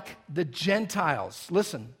 like the Gentiles,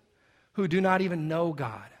 listen, who do not even know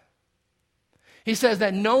God. He says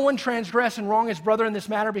that no one transgress and wrong his brother in this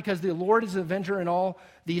matter, because the Lord is the avenger in all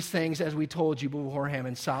these things, as we told you beforehand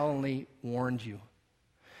and solemnly warned you.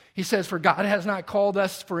 He says, for God has not called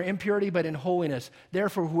us for impurity, but in holiness.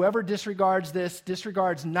 Therefore, whoever disregards this,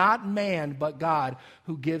 disregards not man, but God,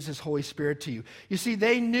 who gives his Holy Spirit to you. You see,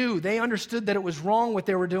 they understood that it was wrong what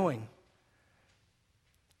they were doing.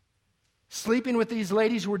 Sleeping with these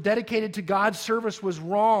ladies who were dedicated to God's service was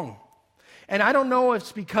wrong. And I don't know if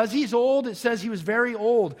it's because he's old. It says he was very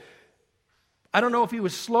old. I don't know if he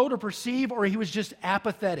was slow to perceive or he was just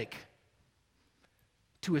apathetic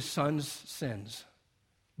to his son's sins.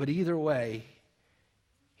 But either way,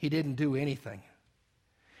 he didn't do anything.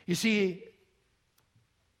 You see,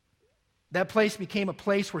 that place became a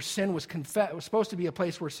place where sin was confessed. It was supposed to be a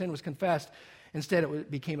place where sin was confessed. Instead, it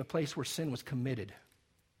became a place where sin was committed.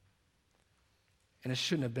 And it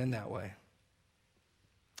shouldn't have been that way.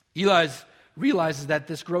 Eli realizes that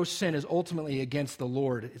this gross sin is ultimately against the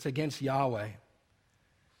Lord. It's against Yahweh.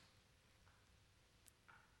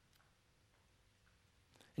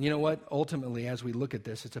 And you know what? Ultimately, as we look at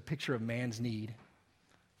this, it's a picture of man's need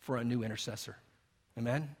for a new intercessor.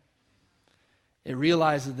 Amen? It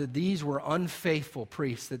realizes that these were unfaithful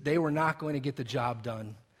priests, that they were not going to get the job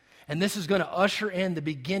done. And this is going to usher in the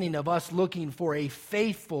beginning of us looking for a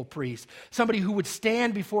faithful priest, somebody who would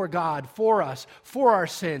stand before God for us, for our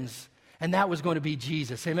sins, and that was going to be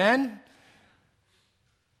Jesus. Amen?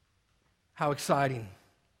 How exciting.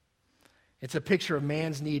 It's a picture of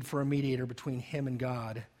man's need for a mediator between him and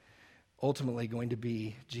God, ultimately going to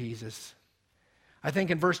be Jesus. I think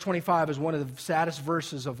in verse 25 is one of the saddest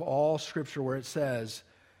verses of all Scripture where it says,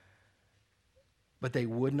 but they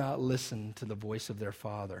would not listen to the voice of their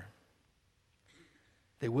Father.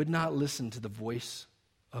 They would not listen to the voice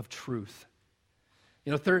of truth.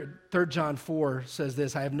 You know, 3 John 4 says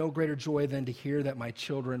this, I have no greater joy than to hear that my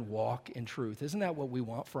children walk in truth. Isn't that what we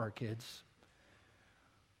want for our kids?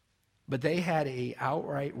 But they had an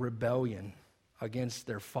outright rebellion against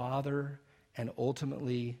their father and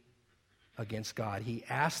ultimately against God. He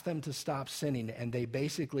asked them to stop sinning, and they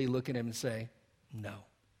basically look at him and say, no.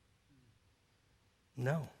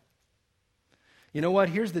 No. You know what?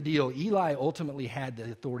 Here's the deal. Eli ultimately had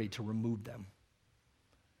the authority to remove them,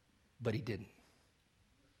 but he didn't.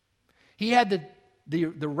 He had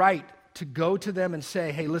the right to go to them and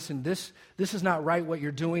say, hey, listen, this is not right what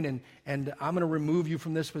you're doing, and I'm going to remove you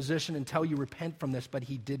from this position until you repent from this, but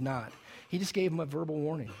he did not. He just gave them a verbal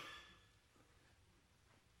warning.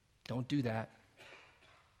 Don't do that.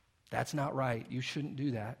 That's not right. You shouldn't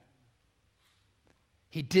do that.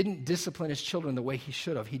 He didn't discipline his children the way he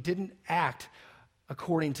should have. He didn't act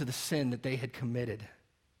according to the sin that they had committed.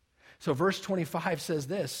 So verse 25 says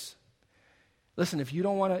this. Listen, if you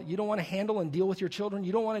don't want to handle and deal with your children,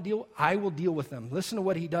 you don't want to deal, I will deal with them. Listen to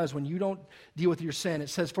what he does when you don't deal with your sin. It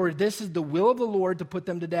says, for this is the will of the Lord to put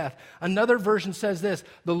them to death. Another version says this,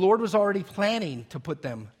 the Lord was already planning to put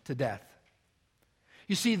them to death.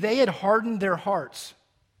 You see, they had hardened their hearts.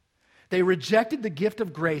 They rejected the gift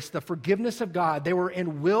of grace, the forgiveness of God. They were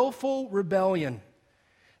in willful rebellion.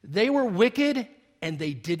 They were wicked and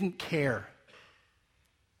they didn't care.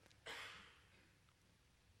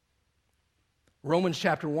 Romans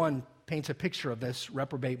chapter 1 paints a picture of this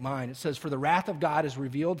reprobate mind. It says, for the wrath of God is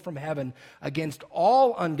revealed from heaven against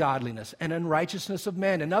all ungodliness and unrighteousness of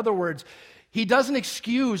men. In other words, he doesn't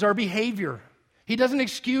excuse our behavior. He doesn't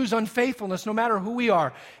excuse unfaithfulness no matter who we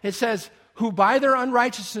are. It says, who by their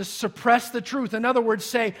unrighteousness suppress the truth. In other words,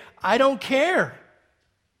 say, I don't care.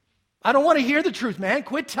 I don't want to hear the truth, man.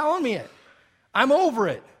 Quit telling me it. I'm over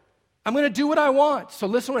it. I'm going to do what I want. So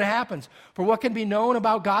listen what happens. For what can be known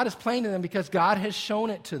about God is plain to them because God has shown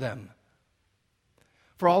it to them.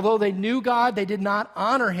 For although they knew God, they did not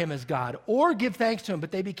honor him as God or give thanks to him,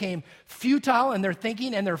 but they became futile in their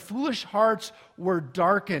thinking and their foolish hearts were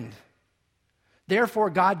darkened. Therefore,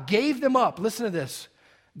 God gave them up. Listen to this.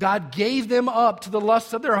 God gave them up to the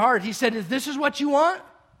lusts of their heart. He said, this is what you want?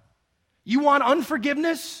 You want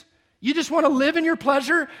unforgiveness? You just want to live in your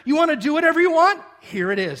pleasure? You want to do whatever you want?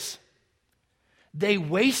 Here it is. They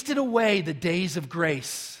wasted away the days of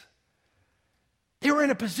grace. They were in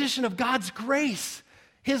a position of God's grace,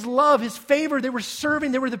 His love, His favor. They were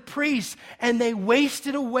serving. They were the priests, and they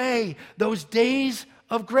wasted away those days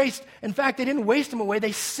of grace. In fact, they didn't waste them away.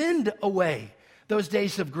 They sinned away those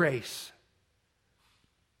days of grace.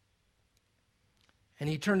 And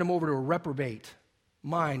He turned them over to a reprobate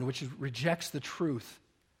mind, which rejects the truth.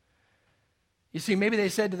 You see, maybe they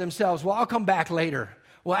said to themselves, well, I'll come back later.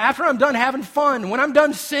 Well, after I'm done having fun, when I'm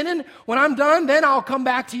done sinning, when I'm done, then I'll come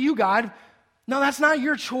back to you, God. No, that's not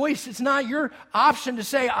your choice. It's not your option to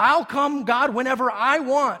say, I'll come, God, whenever I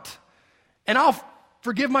want, and I'll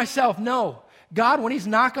forgive myself. No. God, when He's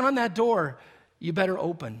knocking on that door, you better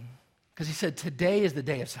open. Because He said, today is the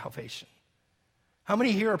day of salvation. How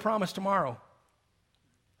many here are promised tomorrow?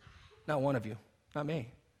 Not one of you. Not me.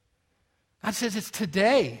 God says it's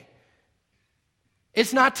today.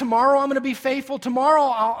 It's not tomorrow I'm going to be faithful. Tomorrow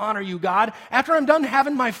I'll honor you, God. After I'm done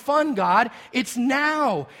having my fun, God, it's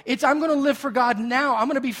now. I'm going to live for God now. I'm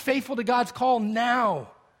going to be faithful to God's call now,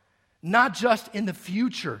 not just in the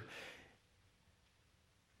future.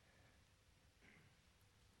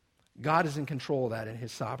 God is in control of that in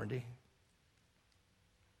His sovereignty.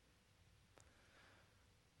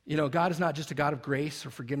 You know, God is not just a God of grace or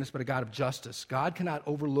forgiveness, but a God of justice. God cannot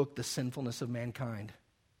overlook the sinfulness of mankind.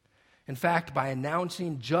 In fact, by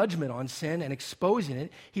announcing judgment on sin and exposing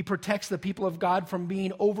it, He protects the people of God from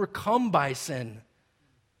being overcome by sin.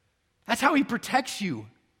 That's how He protects you.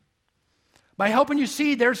 By helping you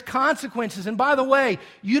see there's consequences. And by the way,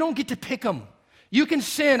 you don't get to pick them. You can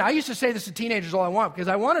sin. I used to say this to teenagers all I want because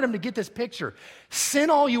I wanted them to get this picture. Sin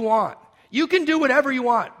all you want. You can do whatever you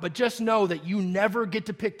want, but just know that you never get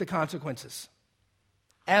to pick the consequences.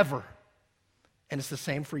 Ever. And it's the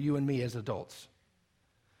same for you and me as adults.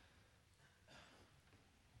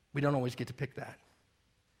 We don't always get to pick that.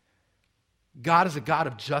 God is a God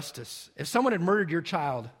of justice. If someone had murdered your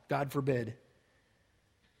child, God forbid,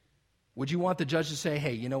 would you want the judge to say,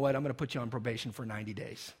 hey, you know what, I'm going to put you on probation for 90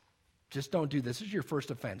 days. Just don't do this. This is your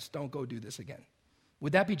first offense. Don't go do this again.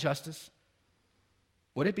 Would that be justice?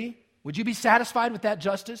 Would it be? Would you be satisfied with that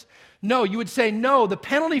justice? No, you would say, no, the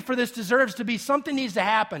penalty for this deserves to be something needs to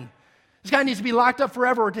happen. This guy needs to be locked up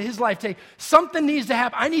forever or to his life take. Something needs to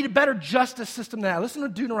happen. I need a better justice system than that. Listen to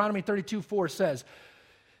Deuteronomy 32:4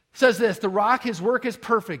 says this, the rock, His work is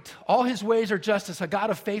perfect. All His ways are justice, a God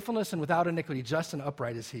of faithfulness and without iniquity. Just and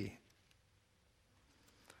upright is He.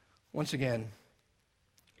 Once again,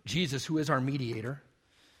 Jesus, who is our mediator,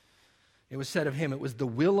 it was said of Him, it was the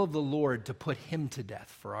will of the Lord to put Him to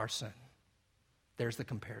death for our sin. There's the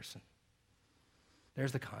comparison.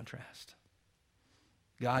 There's the contrast.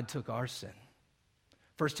 God took our sin.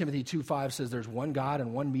 1 Timothy 2:5 says there's one God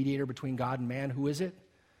and one mediator between God and man. Who is it?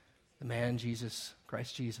 The man Jesus,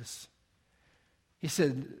 Christ Jesus. He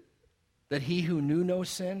said that He who knew no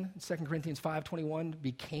sin, 2 Corinthians 5:21,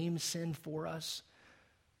 became sin for us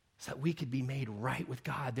so that we could be made right with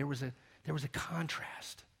God. There was a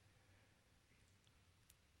contrast.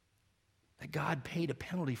 That God paid a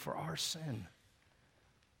penalty for our sin.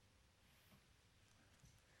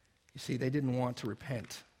 You see, they didn't want to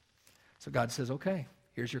repent. So God says, okay,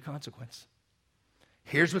 here's your consequence.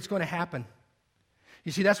 Here's what's going to happen.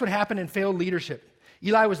 You see, that's what happened in failed leadership.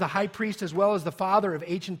 Eli was the high priest as well as the father of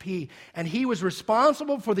H&P, and he was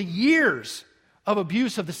responsible for the years of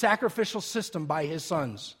abuse of the sacrificial system by his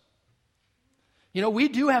sons. You know, we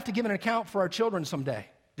do have to give an account for our children someday,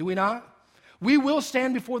 do we not? We will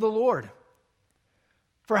stand before the Lord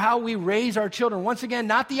for how we raise our children. Once again,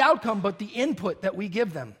 not the outcome, but the input that we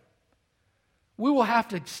give them. We will have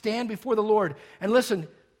to stand before the Lord. And listen,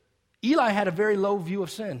 Eli had a very low view of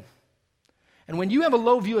sin. And when you have a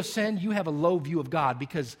low view of sin, you have a low view of God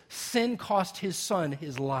because sin cost his son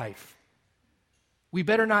his life. We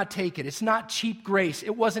better not take it. It's not cheap grace.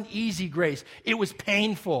 It wasn't easy grace. It was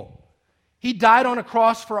painful. He died on a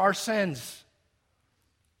cross for our sins.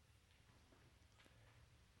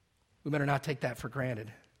 We better not take that for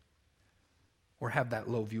granted or have that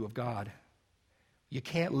low view of God. You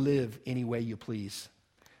can't live any way you please.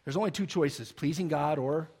 There's only two choices, pleasing God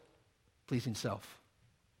or pleasing self.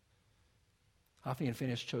 Hophni and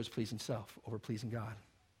Phinehas chose pleasing self over pleasing God.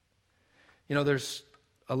 You know, there's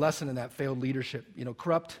a lesson in that failed leadership. You know,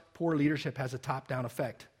 corrupt, poor leadership has a top-down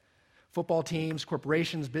effect. Football teams,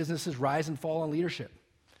 corporations, businesses rise and fall in leadership.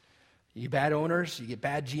 You get bad owners, you get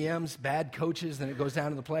bad GMs, bad coaches, then it goes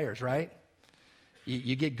down to the players, right?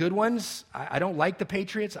 You get good ones. I don't like the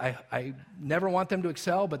Patriots. I never want them to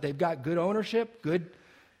excel, but they've got good ownership, good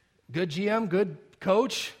GM, good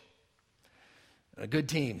coach, and a good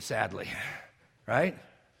team, sadly, right?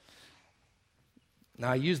 Now,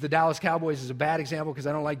 I use the Dallas Cowboys as a bad example because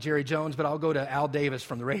I don't like Jerry Jones, but I'll go to Al Davis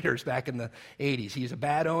from the Raiders back in the 80s. He's a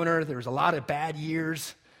bad owner. There was a lot of bad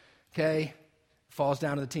years, okay? Falls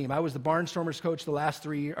down to the team. I was the Barnstormers coach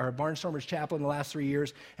Barnstormers chaplain the last 3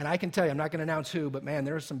 years, and I can tell you, I'm not going to announce who, but man,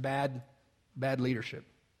 there was some bad leadership.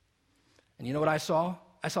 And you know what I saw?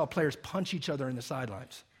 I saw players punch each other in the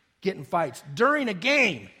sidelines, get in fights during a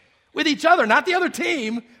game with each other, not the other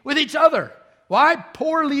team, with each other. Why?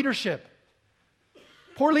 Poor leadership.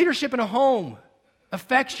 Poor leadership in a home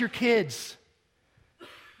affects your kids.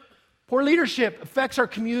 Poor leadership affects our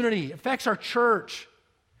community, affects our church.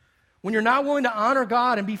 When you're not willing to honor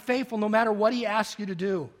God and be faithful no matter what He asks you to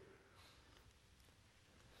do.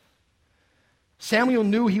 Samuel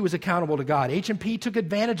knew he was accountable to God. H&P took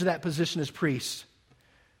advantage of that position as priest.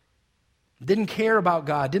 Didn't care about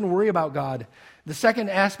God, didn't worry about God. The second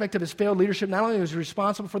aspect of his failed leadership, not only was he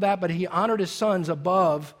responsible for that, but he honored his sons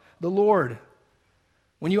above the Lord.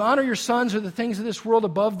 When you honor your sons or the things of this world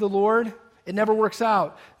above the Lord, it never works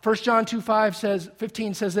out. 1 John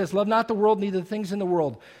 2:15 says this, love not the world, neither the things in the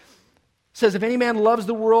world. It says, if any man loves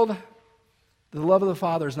the world, the love of the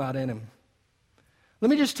Father is not in him.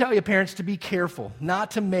 Let me just tell you, parents, to be careful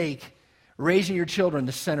not to make raising your children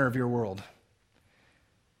the center of your world.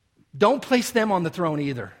 Don't place them on the throne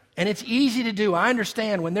either. And it's easy to do. I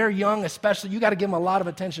understand when they're young, especially, you got to give them a lot of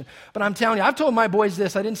attention. But I'm telling you, I've told my boys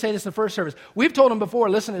this. I didn't say this in the first service. We've told them before,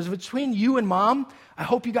 listen, it's between you and mom. I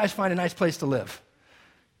hope you guys find a nice place to live.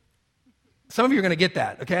 Some of you are going to get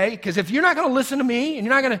that, okay? Because if you're not going to listen to me and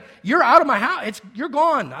you're out of my house, you're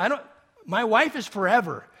gone. My wife is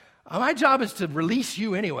forever. My job is to release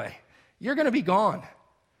you anyway. You're going to be gone,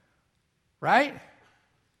 right?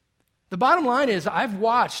 The bottom line is I've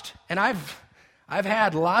watched and I've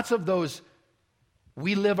had lots of those,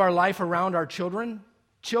 we live our life around our children.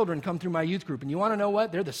 Children come through my youth group. And you want to know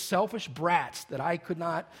what? They're the selfish brats that I could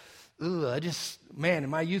not, in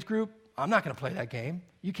my youth group, I'm not going to play that game.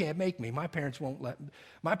 You can't make me. My parent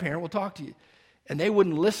will talk to you. And they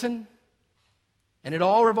wouldn't listen. And it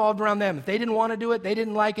all revolved around them. If they didn't want to do it, they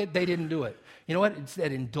didn't like it, they didn't do it. You know what? It's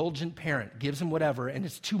that indulgent parent gives them whatever, and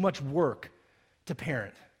it's too much work to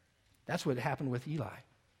parent. That's what happened with Eli.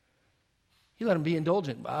 He let him be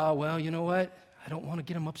indulgent. Oh, well, you know what? I don't want to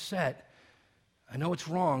get him upset. I know it's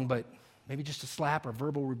wrong, but maybe just a slap or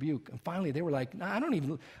verbal rebuke. And finally, they were like,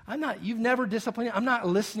 you've never disciplined me. I'm not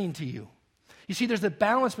listening to you. You see, there's a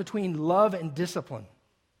balance between love and discipline.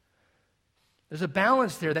 There's a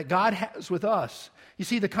balance there that God has with us. You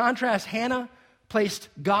see, the contrast, Hannah placed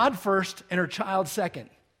God first and her child second.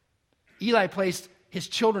 Eli placed his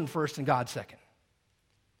children first and God second.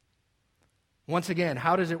 Once again,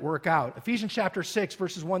 how does it work out? Ephesians chapter 6,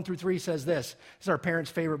 verses 1 through 3 says this. This is our parents'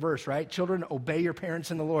 favorite verse, right? Children, obey your parents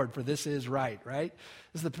in the Lord, for this is right?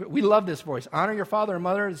 We love this voice. Honor your father and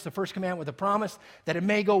mother. It's the first commandment with a promise that it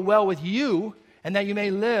may go well with you and that you may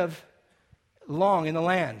live long in the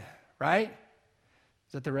land, right?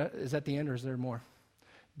 Is that the end or is there more?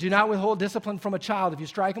 Do not withhold discipline from a child. If you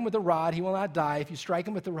strike him with a rod, he will not die. If you strike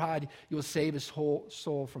him with the rod, you will save his whole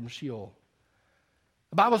soul from Sheol.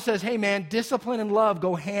 The Bible says, hey man, discipline and love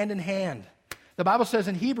go hand in hand. The Bible says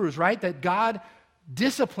in Hebrews, right, that God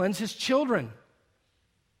disciplines his children.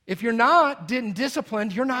 If you're not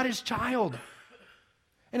disciplined, you're not his child.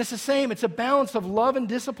 And it's the same. It's a balance of love and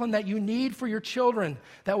discipline that you need for your children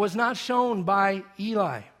that was not shown by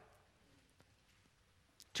Eli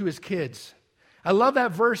to his kids. I love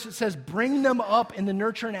that verse. It says, bring them up in the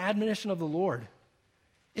nurture and admonition of the Lord.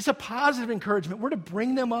 It's a positive encouragement. We're to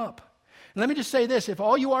bring them up. And let me just say this. If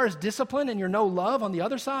all you are is discipline and you're no love on the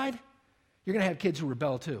other side, you're going to have kids who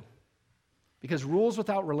rebel too. Because rules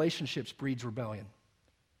without relationships breeds rebellion.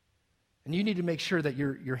 And you need to make sure that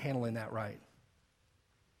you're handling that right.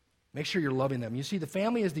 Make sure you're loving them. You see, the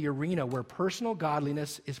family is the arena where personal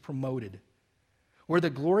godliness is promoted, where the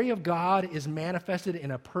glory of God is manifested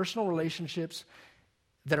in a personal relationships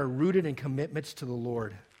that are rooted in commitments to the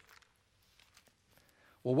Lord.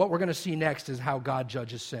 Well, what we're going to see next is how God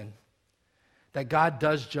judges sin. That God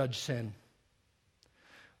does judge sin.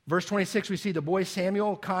 Verse 26, we see the boy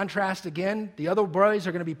Samuel contrast again. The other boys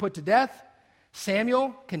are going to be put to death.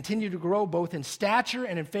 Samuel continued to grow both in stature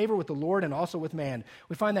and in favor with the Lord and also with man.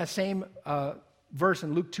 We find that same verse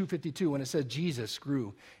in Luke 2:52 when it says Jesus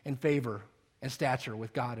grew in favor and stature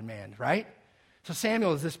with God and man, right? So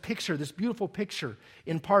Samuel is this picture, this beautiful picture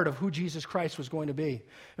in part of who Jesus Christ was going to be.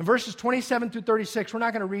 In verses 27 through 36, we're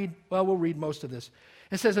not going to read, we'll read most of this.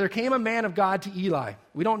 It says, there came a man of God to Eli.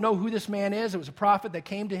 We don't know who this man is. It was a prophet that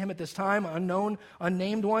came to him at this time, unknown,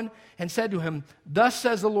 unnamed one, and said to him, thus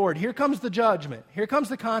says the Lord, here comes the judgment. Here comes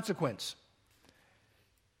the consequence.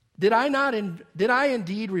 Did I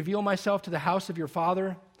indeed reveal myself to the house of your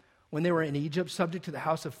father when they were in Egypt, subject to the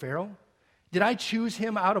house of Pharaoh? Did I choose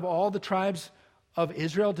him out of all the tribes of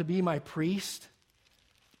Israel to be my priest,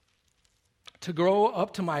 to grow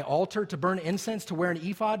up to my altar, to burn incense, to wear an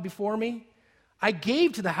ephod before me? I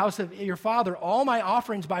gave to the house of your father all my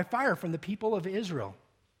offerings by fire from the people of Israel.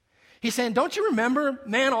 He's saying, don't you remember,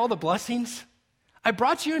 man, all the blessings? I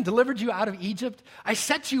brought you and delivered you out of Egypt. I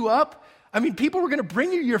set you up. I mean, people were going to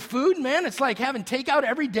bring you your food, man. It's like having takeout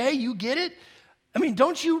every day. You get it? I mean,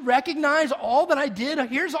 don't you recognize all that I did?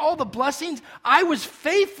 Here's all the blessings. I was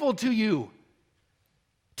faithful to you,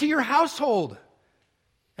 to your household.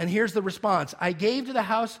 And here's the response. I gave to the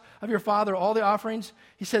house of your father all the offerings.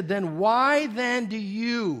 He said, then why then do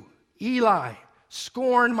you, Eli,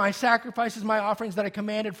 scorn my sacrifices, my offerings that I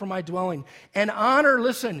commanded for my dwelling, and honor,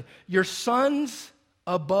 listen, your sons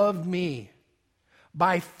above me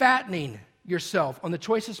by fattening yourself on the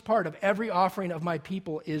choicest part of every offering of my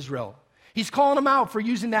people Israel? He's calling them out for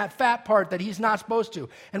using that fat part that he's not supposed to.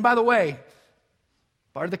 And by the way,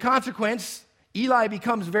 part of the consequence, Eli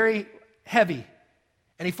becomes very heavy,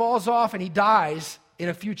 and he falls off and he dies in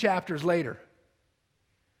a few chapters later.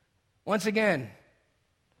 Once again,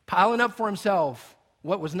 piling up for himself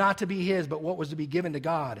what was not to be his, but what was to be given to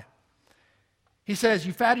God. He says,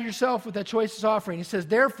 you fatted yourself with that choicest offering. He says,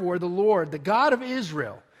 therefore, the Lord, the God of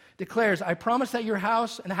Israel, declares, I promise that your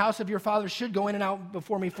house and the house of your father should go in and out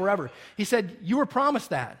before me forever. He said, you were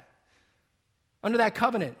promised that under that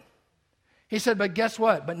covenant. He said, but guess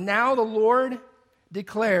what? But now the Lord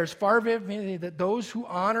declares far vividly that those who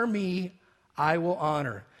honor me, I will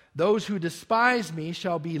honor. Those who despise me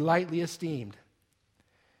shall be lightly esteemed.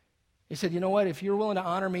 He said, you know what? If you're willing to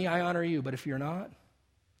honor me, I honor you. But if you're not,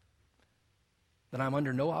 then I'm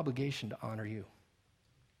under no obligation to honor you.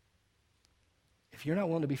 If you're not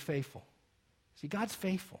willing to be faithful. See, God's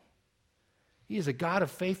faithful. He is a God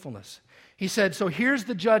of faithfulness. He said, so here's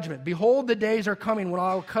the judgment. Behold, the days are coming when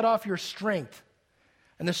I will cut off your strength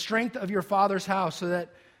and the strength of your father's house, so that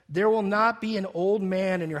there will not be an old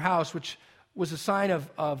man in your house, which was a sign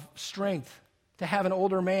of strength, to have an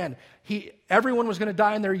older man. Everyone was going to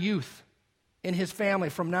die in their youth in his family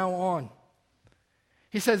from now on.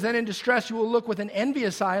 He says, then in distress you will look with an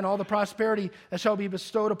envious eye on all the prosperity that shall be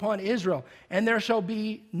bestowed upon Israel. And there shall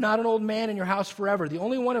be not an old man in your house forever. The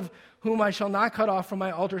only one of whom I shall not cut off from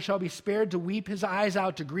my altar shall be spared to weep his eyes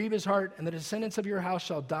out, to grieve his heart, and the descendants of your house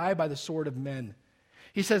shall die by the sword of men.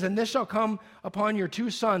 He says, and this shall come upon your two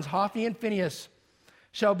sons, Hophni and Phinehas,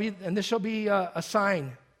 and this shall be a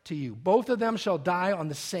sign to you. Both of them shall die on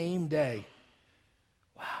the same day.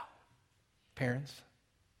 Wow. Parents,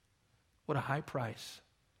 what a high price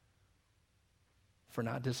for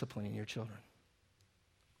not disciplining your children.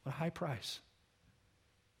 What a high price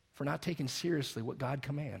for not taking seriously what God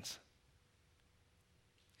commands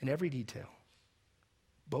in every detail.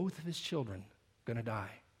 Both of his children are going to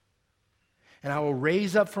die. And I will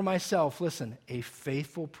raise up for myself, listen, a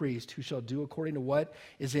faithful priest who shall do according to what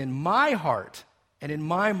is in my heart and in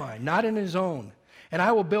my mind, not in his own. And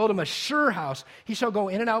I will build him a sure house. He shall go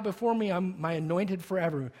in and out before me, I'm my anointed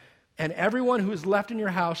forever. And everyone who is left in your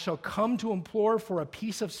house shall come to implore for a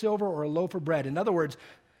piece of silver or a loaf of bread. In other words,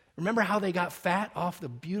 remember how they got fat off the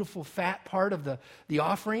beautiful fat part of the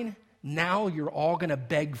offering? Now you're all going to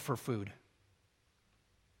beg for food.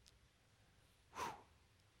 Whew.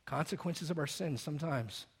 Consequences of our sins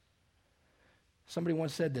sometimes. Somebody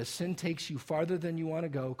once said this: sin takes you farther than you want to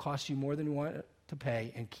go, costs you more than you want to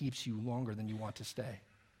pay, and keeps you longer than you want to stay.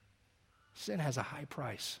 Sin has a high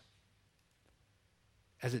price,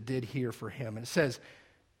 as it did here for him. And it says,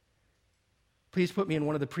 please put me in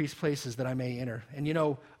one of the priest's places that I may enter. And you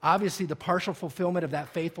know, obviously the partial fulfillment of that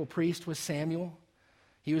faithful priest was Samuel.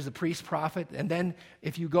 He was the priest prophet. And then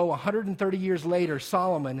if you go 130 years later,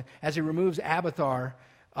 Solomon, as he removes Abiathar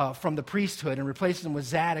from the priesthood and replaces him with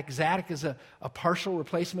Zadok. Zadok is a partial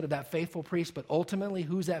replacement of that faithful priest, but ultimately,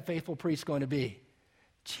 who's that faithful priest going to be?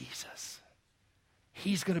 Jesus.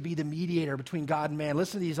 He's going to be the mediator between God and man.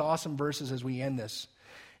 Listen to these awesome verses as we end this.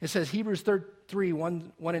 It says, Hebrews 3,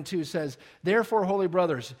 1 and 2 says, therefore, holy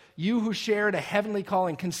brothers, you who shared a heavenly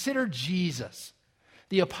calling, consider Jesus,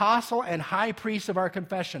 the apostle and high priest of our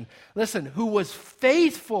confession. Listen, who was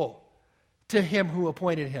faithful to him who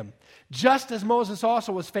appointed him, just as Moses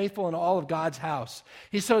also was faithful in all of God's house.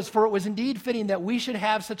 He says, for it was indeed fitting that we should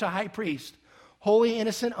have such a high priest, holy,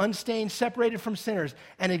 innocent, unstained, separated from sinners,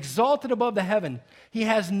 and exalted above the heaven. He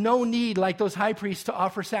has no need, like those high priests, to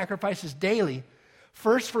offer sacrifices daily,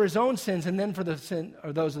 first for his own sins and then for the sin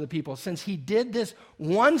or those of the people, since he did this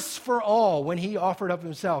once for all when he offered up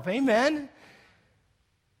himself. Amen?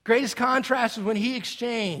 Greatest contrast is when he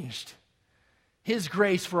exchanged his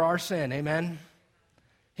grace for our sin, amen?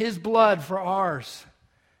 His blood for ours.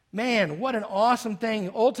 Man, what an awesome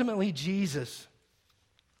thing. Ultimately, Jesus.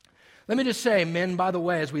 Let me just say, men, by the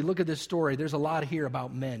way, as we look at this story, there's a lot here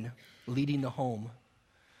about men leading the home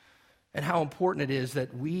and how important it is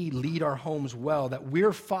that we lead our homes well, that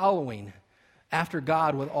we're following after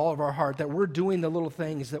God with all of our heart, that we're doing the little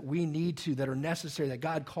things that we need to, that are necessary, that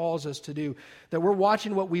God calls us to do, that we're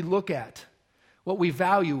watching what we look at, what we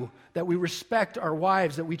value, that we respect our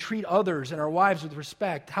wives, that we treat others and our wives with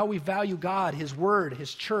respect, how we value God, His Word,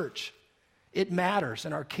 His church. It matters,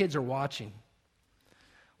 and our kids are watching.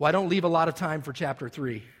 Well, I don't leave a lot of time for chapter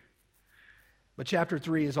 3, but chapter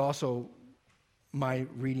 3 is also my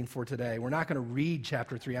reading for today. We're not going to read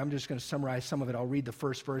chapter 3. I'm just going to summarize some of it. I'll read the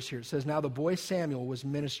first verse here. It says, "Now the boy Samuel was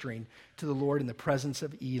ministering to the Lord in the presence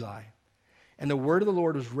of Eli. And the word of the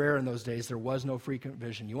Lord was rare in those days. There was no frequent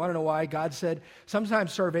vision." You want to know why? God said,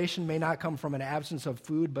 sometimes starvation may not come from an absence of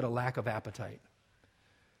food, but a lack of appetite.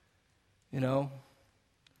 You know?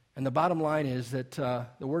 And the bottom line is that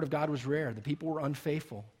the word of God was rare. The people were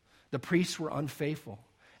unfaithful. The priests were unfaithful.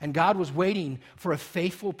 And God was waiting for a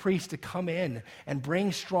faithful priest to come in and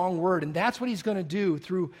bring strong word. And that's what he's going to do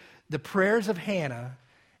through the prayers of Hannah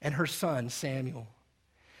and her son, Samuel.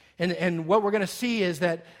 And what we're going to see is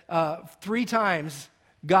that 3 times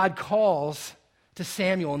God calls to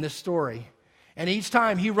Samuel in this story. And each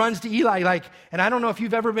time he runs to Eli and I don't know if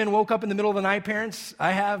you've ever been woke up in the middle of the night, parents.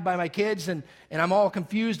 I have, by my kids, and I'm all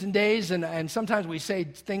confused and dazed. And sometimes we say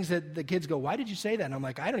things that the kids go, "Why did you say that?" And I'm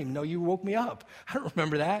like, "I don't even know you woke me up. I don't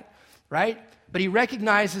remember that," right? But he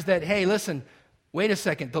recognizes that, hey, listen, wait a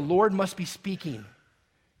second. The Lord must be speaking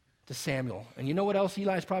to Samuel. And you know what else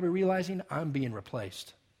Eli's probably realizing? I'm being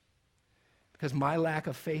replaced. Because my lack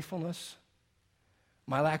of faithfulness,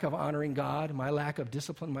 my lack of honoring God, my lack of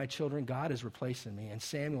disciplining my children, God is replacing me. And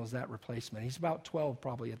Samuel is that replacement. He's about 12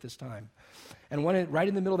 probably at this time. And right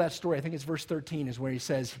in the middle of that story, I think it's verse 13, is where he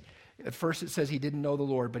says, at first it says he didn't know the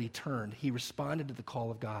Lord, but he turned. He responded to the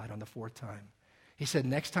call of God on the 4th time. He said,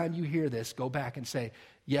 next time you hear this, go back and say,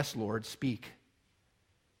 "Yes, Lord, speak."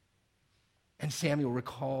 And Samuel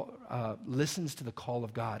listens to the call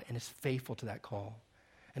of God and is faithful to that call.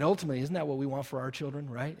 And ultimately, isn't that what we want for our children,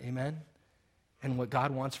 right? Amen? And what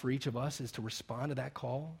God wants for each of us is to respond to that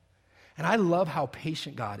call. And I love how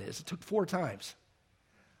patient God is. It took 4 times.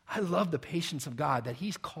 I love the patience of God, that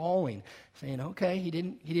he's calling, saying, okay, he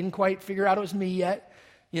didn't quite figure out it was me yet.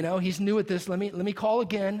 You know, he's new at this. Let me call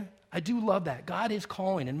again. I do love that. God is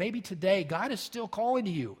calling. And maybe today, God is still calling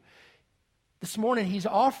to you. This morning, he's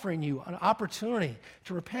offering you an opportunity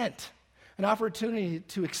to repent, an opportunity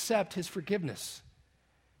to accept his forgiveness.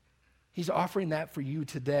 He's offering that for you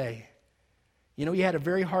today. You know, he had a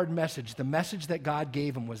very hard message. The message that God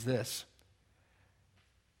gave him was this.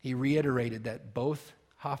 He reiterated that both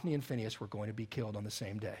Hophni and Phinehas were going to be killed on the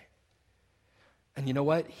same day. And you know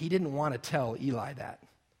what? He didn't want to tell Eli that.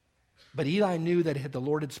 But Eli knew that the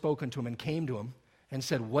Lord had spoken to him and came to him and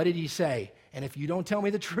said, "What did he say? And if you don't tell me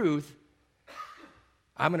the truth,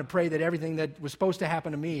 I'm going to pray that everything that was supposed to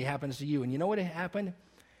happen to me happens to you." And you know what happened?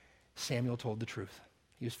 Samuel told the truth.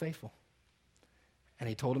 He was faithful. And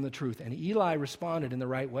he told him the truth. And Eli responded in the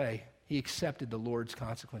right way. He accepted the Lord's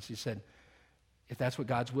consequence. He said, if that's what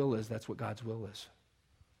God's will is, that's what God's will is.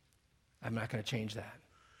 I'm not going to change that.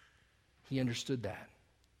 He understood that.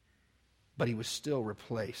 But he was still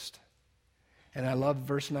replaced. And I love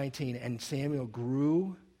verse 19. "And Samuel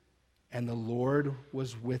grew, and the Lord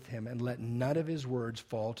was with him, and let none of his words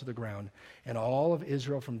fall to the ground. And all of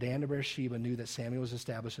Israel from Dan to Beersheba knew that Samuel was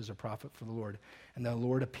established as a prophet for the Lord. And the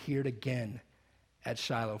Lord appeared again at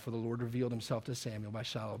Shiloh, for the Lord revealed himself to Samuel by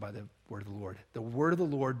Shiloh by the word of the Lord." The word of the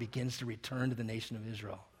Lord begins to return to the nation of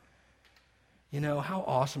Israel. You know, how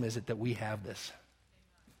awesome is it that we have this?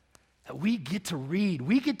 That we get to read.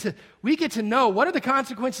 We get to know, what are the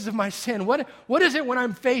consequences of my sin? What is it when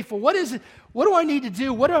I'm faithful? What is it? What do I need to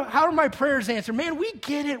do? How are my prayers answered? Man, we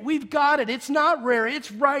get it. We've got it. It's not rare.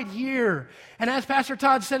 It's right here. And as Pastor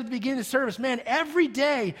Todd said at the beginning of the service, man, every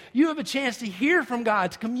day you have a chance to hear from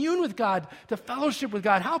God, to commune with God, to fellowship with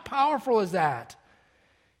God. How powerful is that?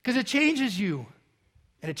 Because it changes you,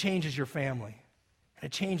 and it changes your family, and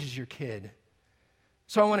it changes your kid.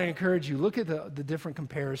 So I want to encourage you, look at the different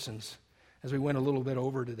comparisons as we went a little bit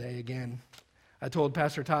over today again. I told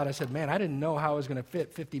Pastor Todd, I said, man, I didn't know how I was going to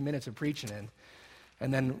fit 50 minutes of preaching in.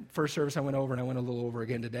 And then first service I went over, and I went a little over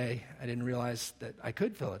again today. I didn't realize that I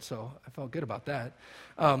could fill it, so I felt good about that.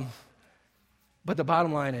 But the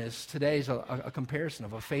bottom line is, today's a comparison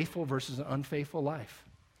of a faithful versus an unfaithful life.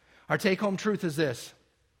 Our take-home truth is this.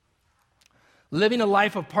 Living a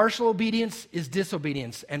life of partial obedience is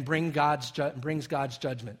disobedience and brings God's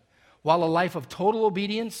judgment, while a life of total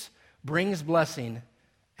obedience brings blessing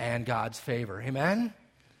and God's favor. Amen?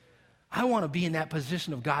 I want to be in that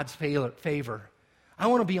position of God's favor. I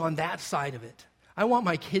want to be on that side of it. I want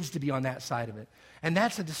my kids to be on that side of it. And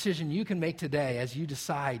that's a decision you can make today as you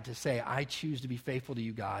decide to say, I choose to be faithful to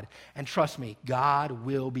you, God. And trust me, God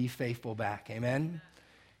will be faithful back. Amen?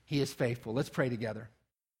 He is faithful. Let's pray together.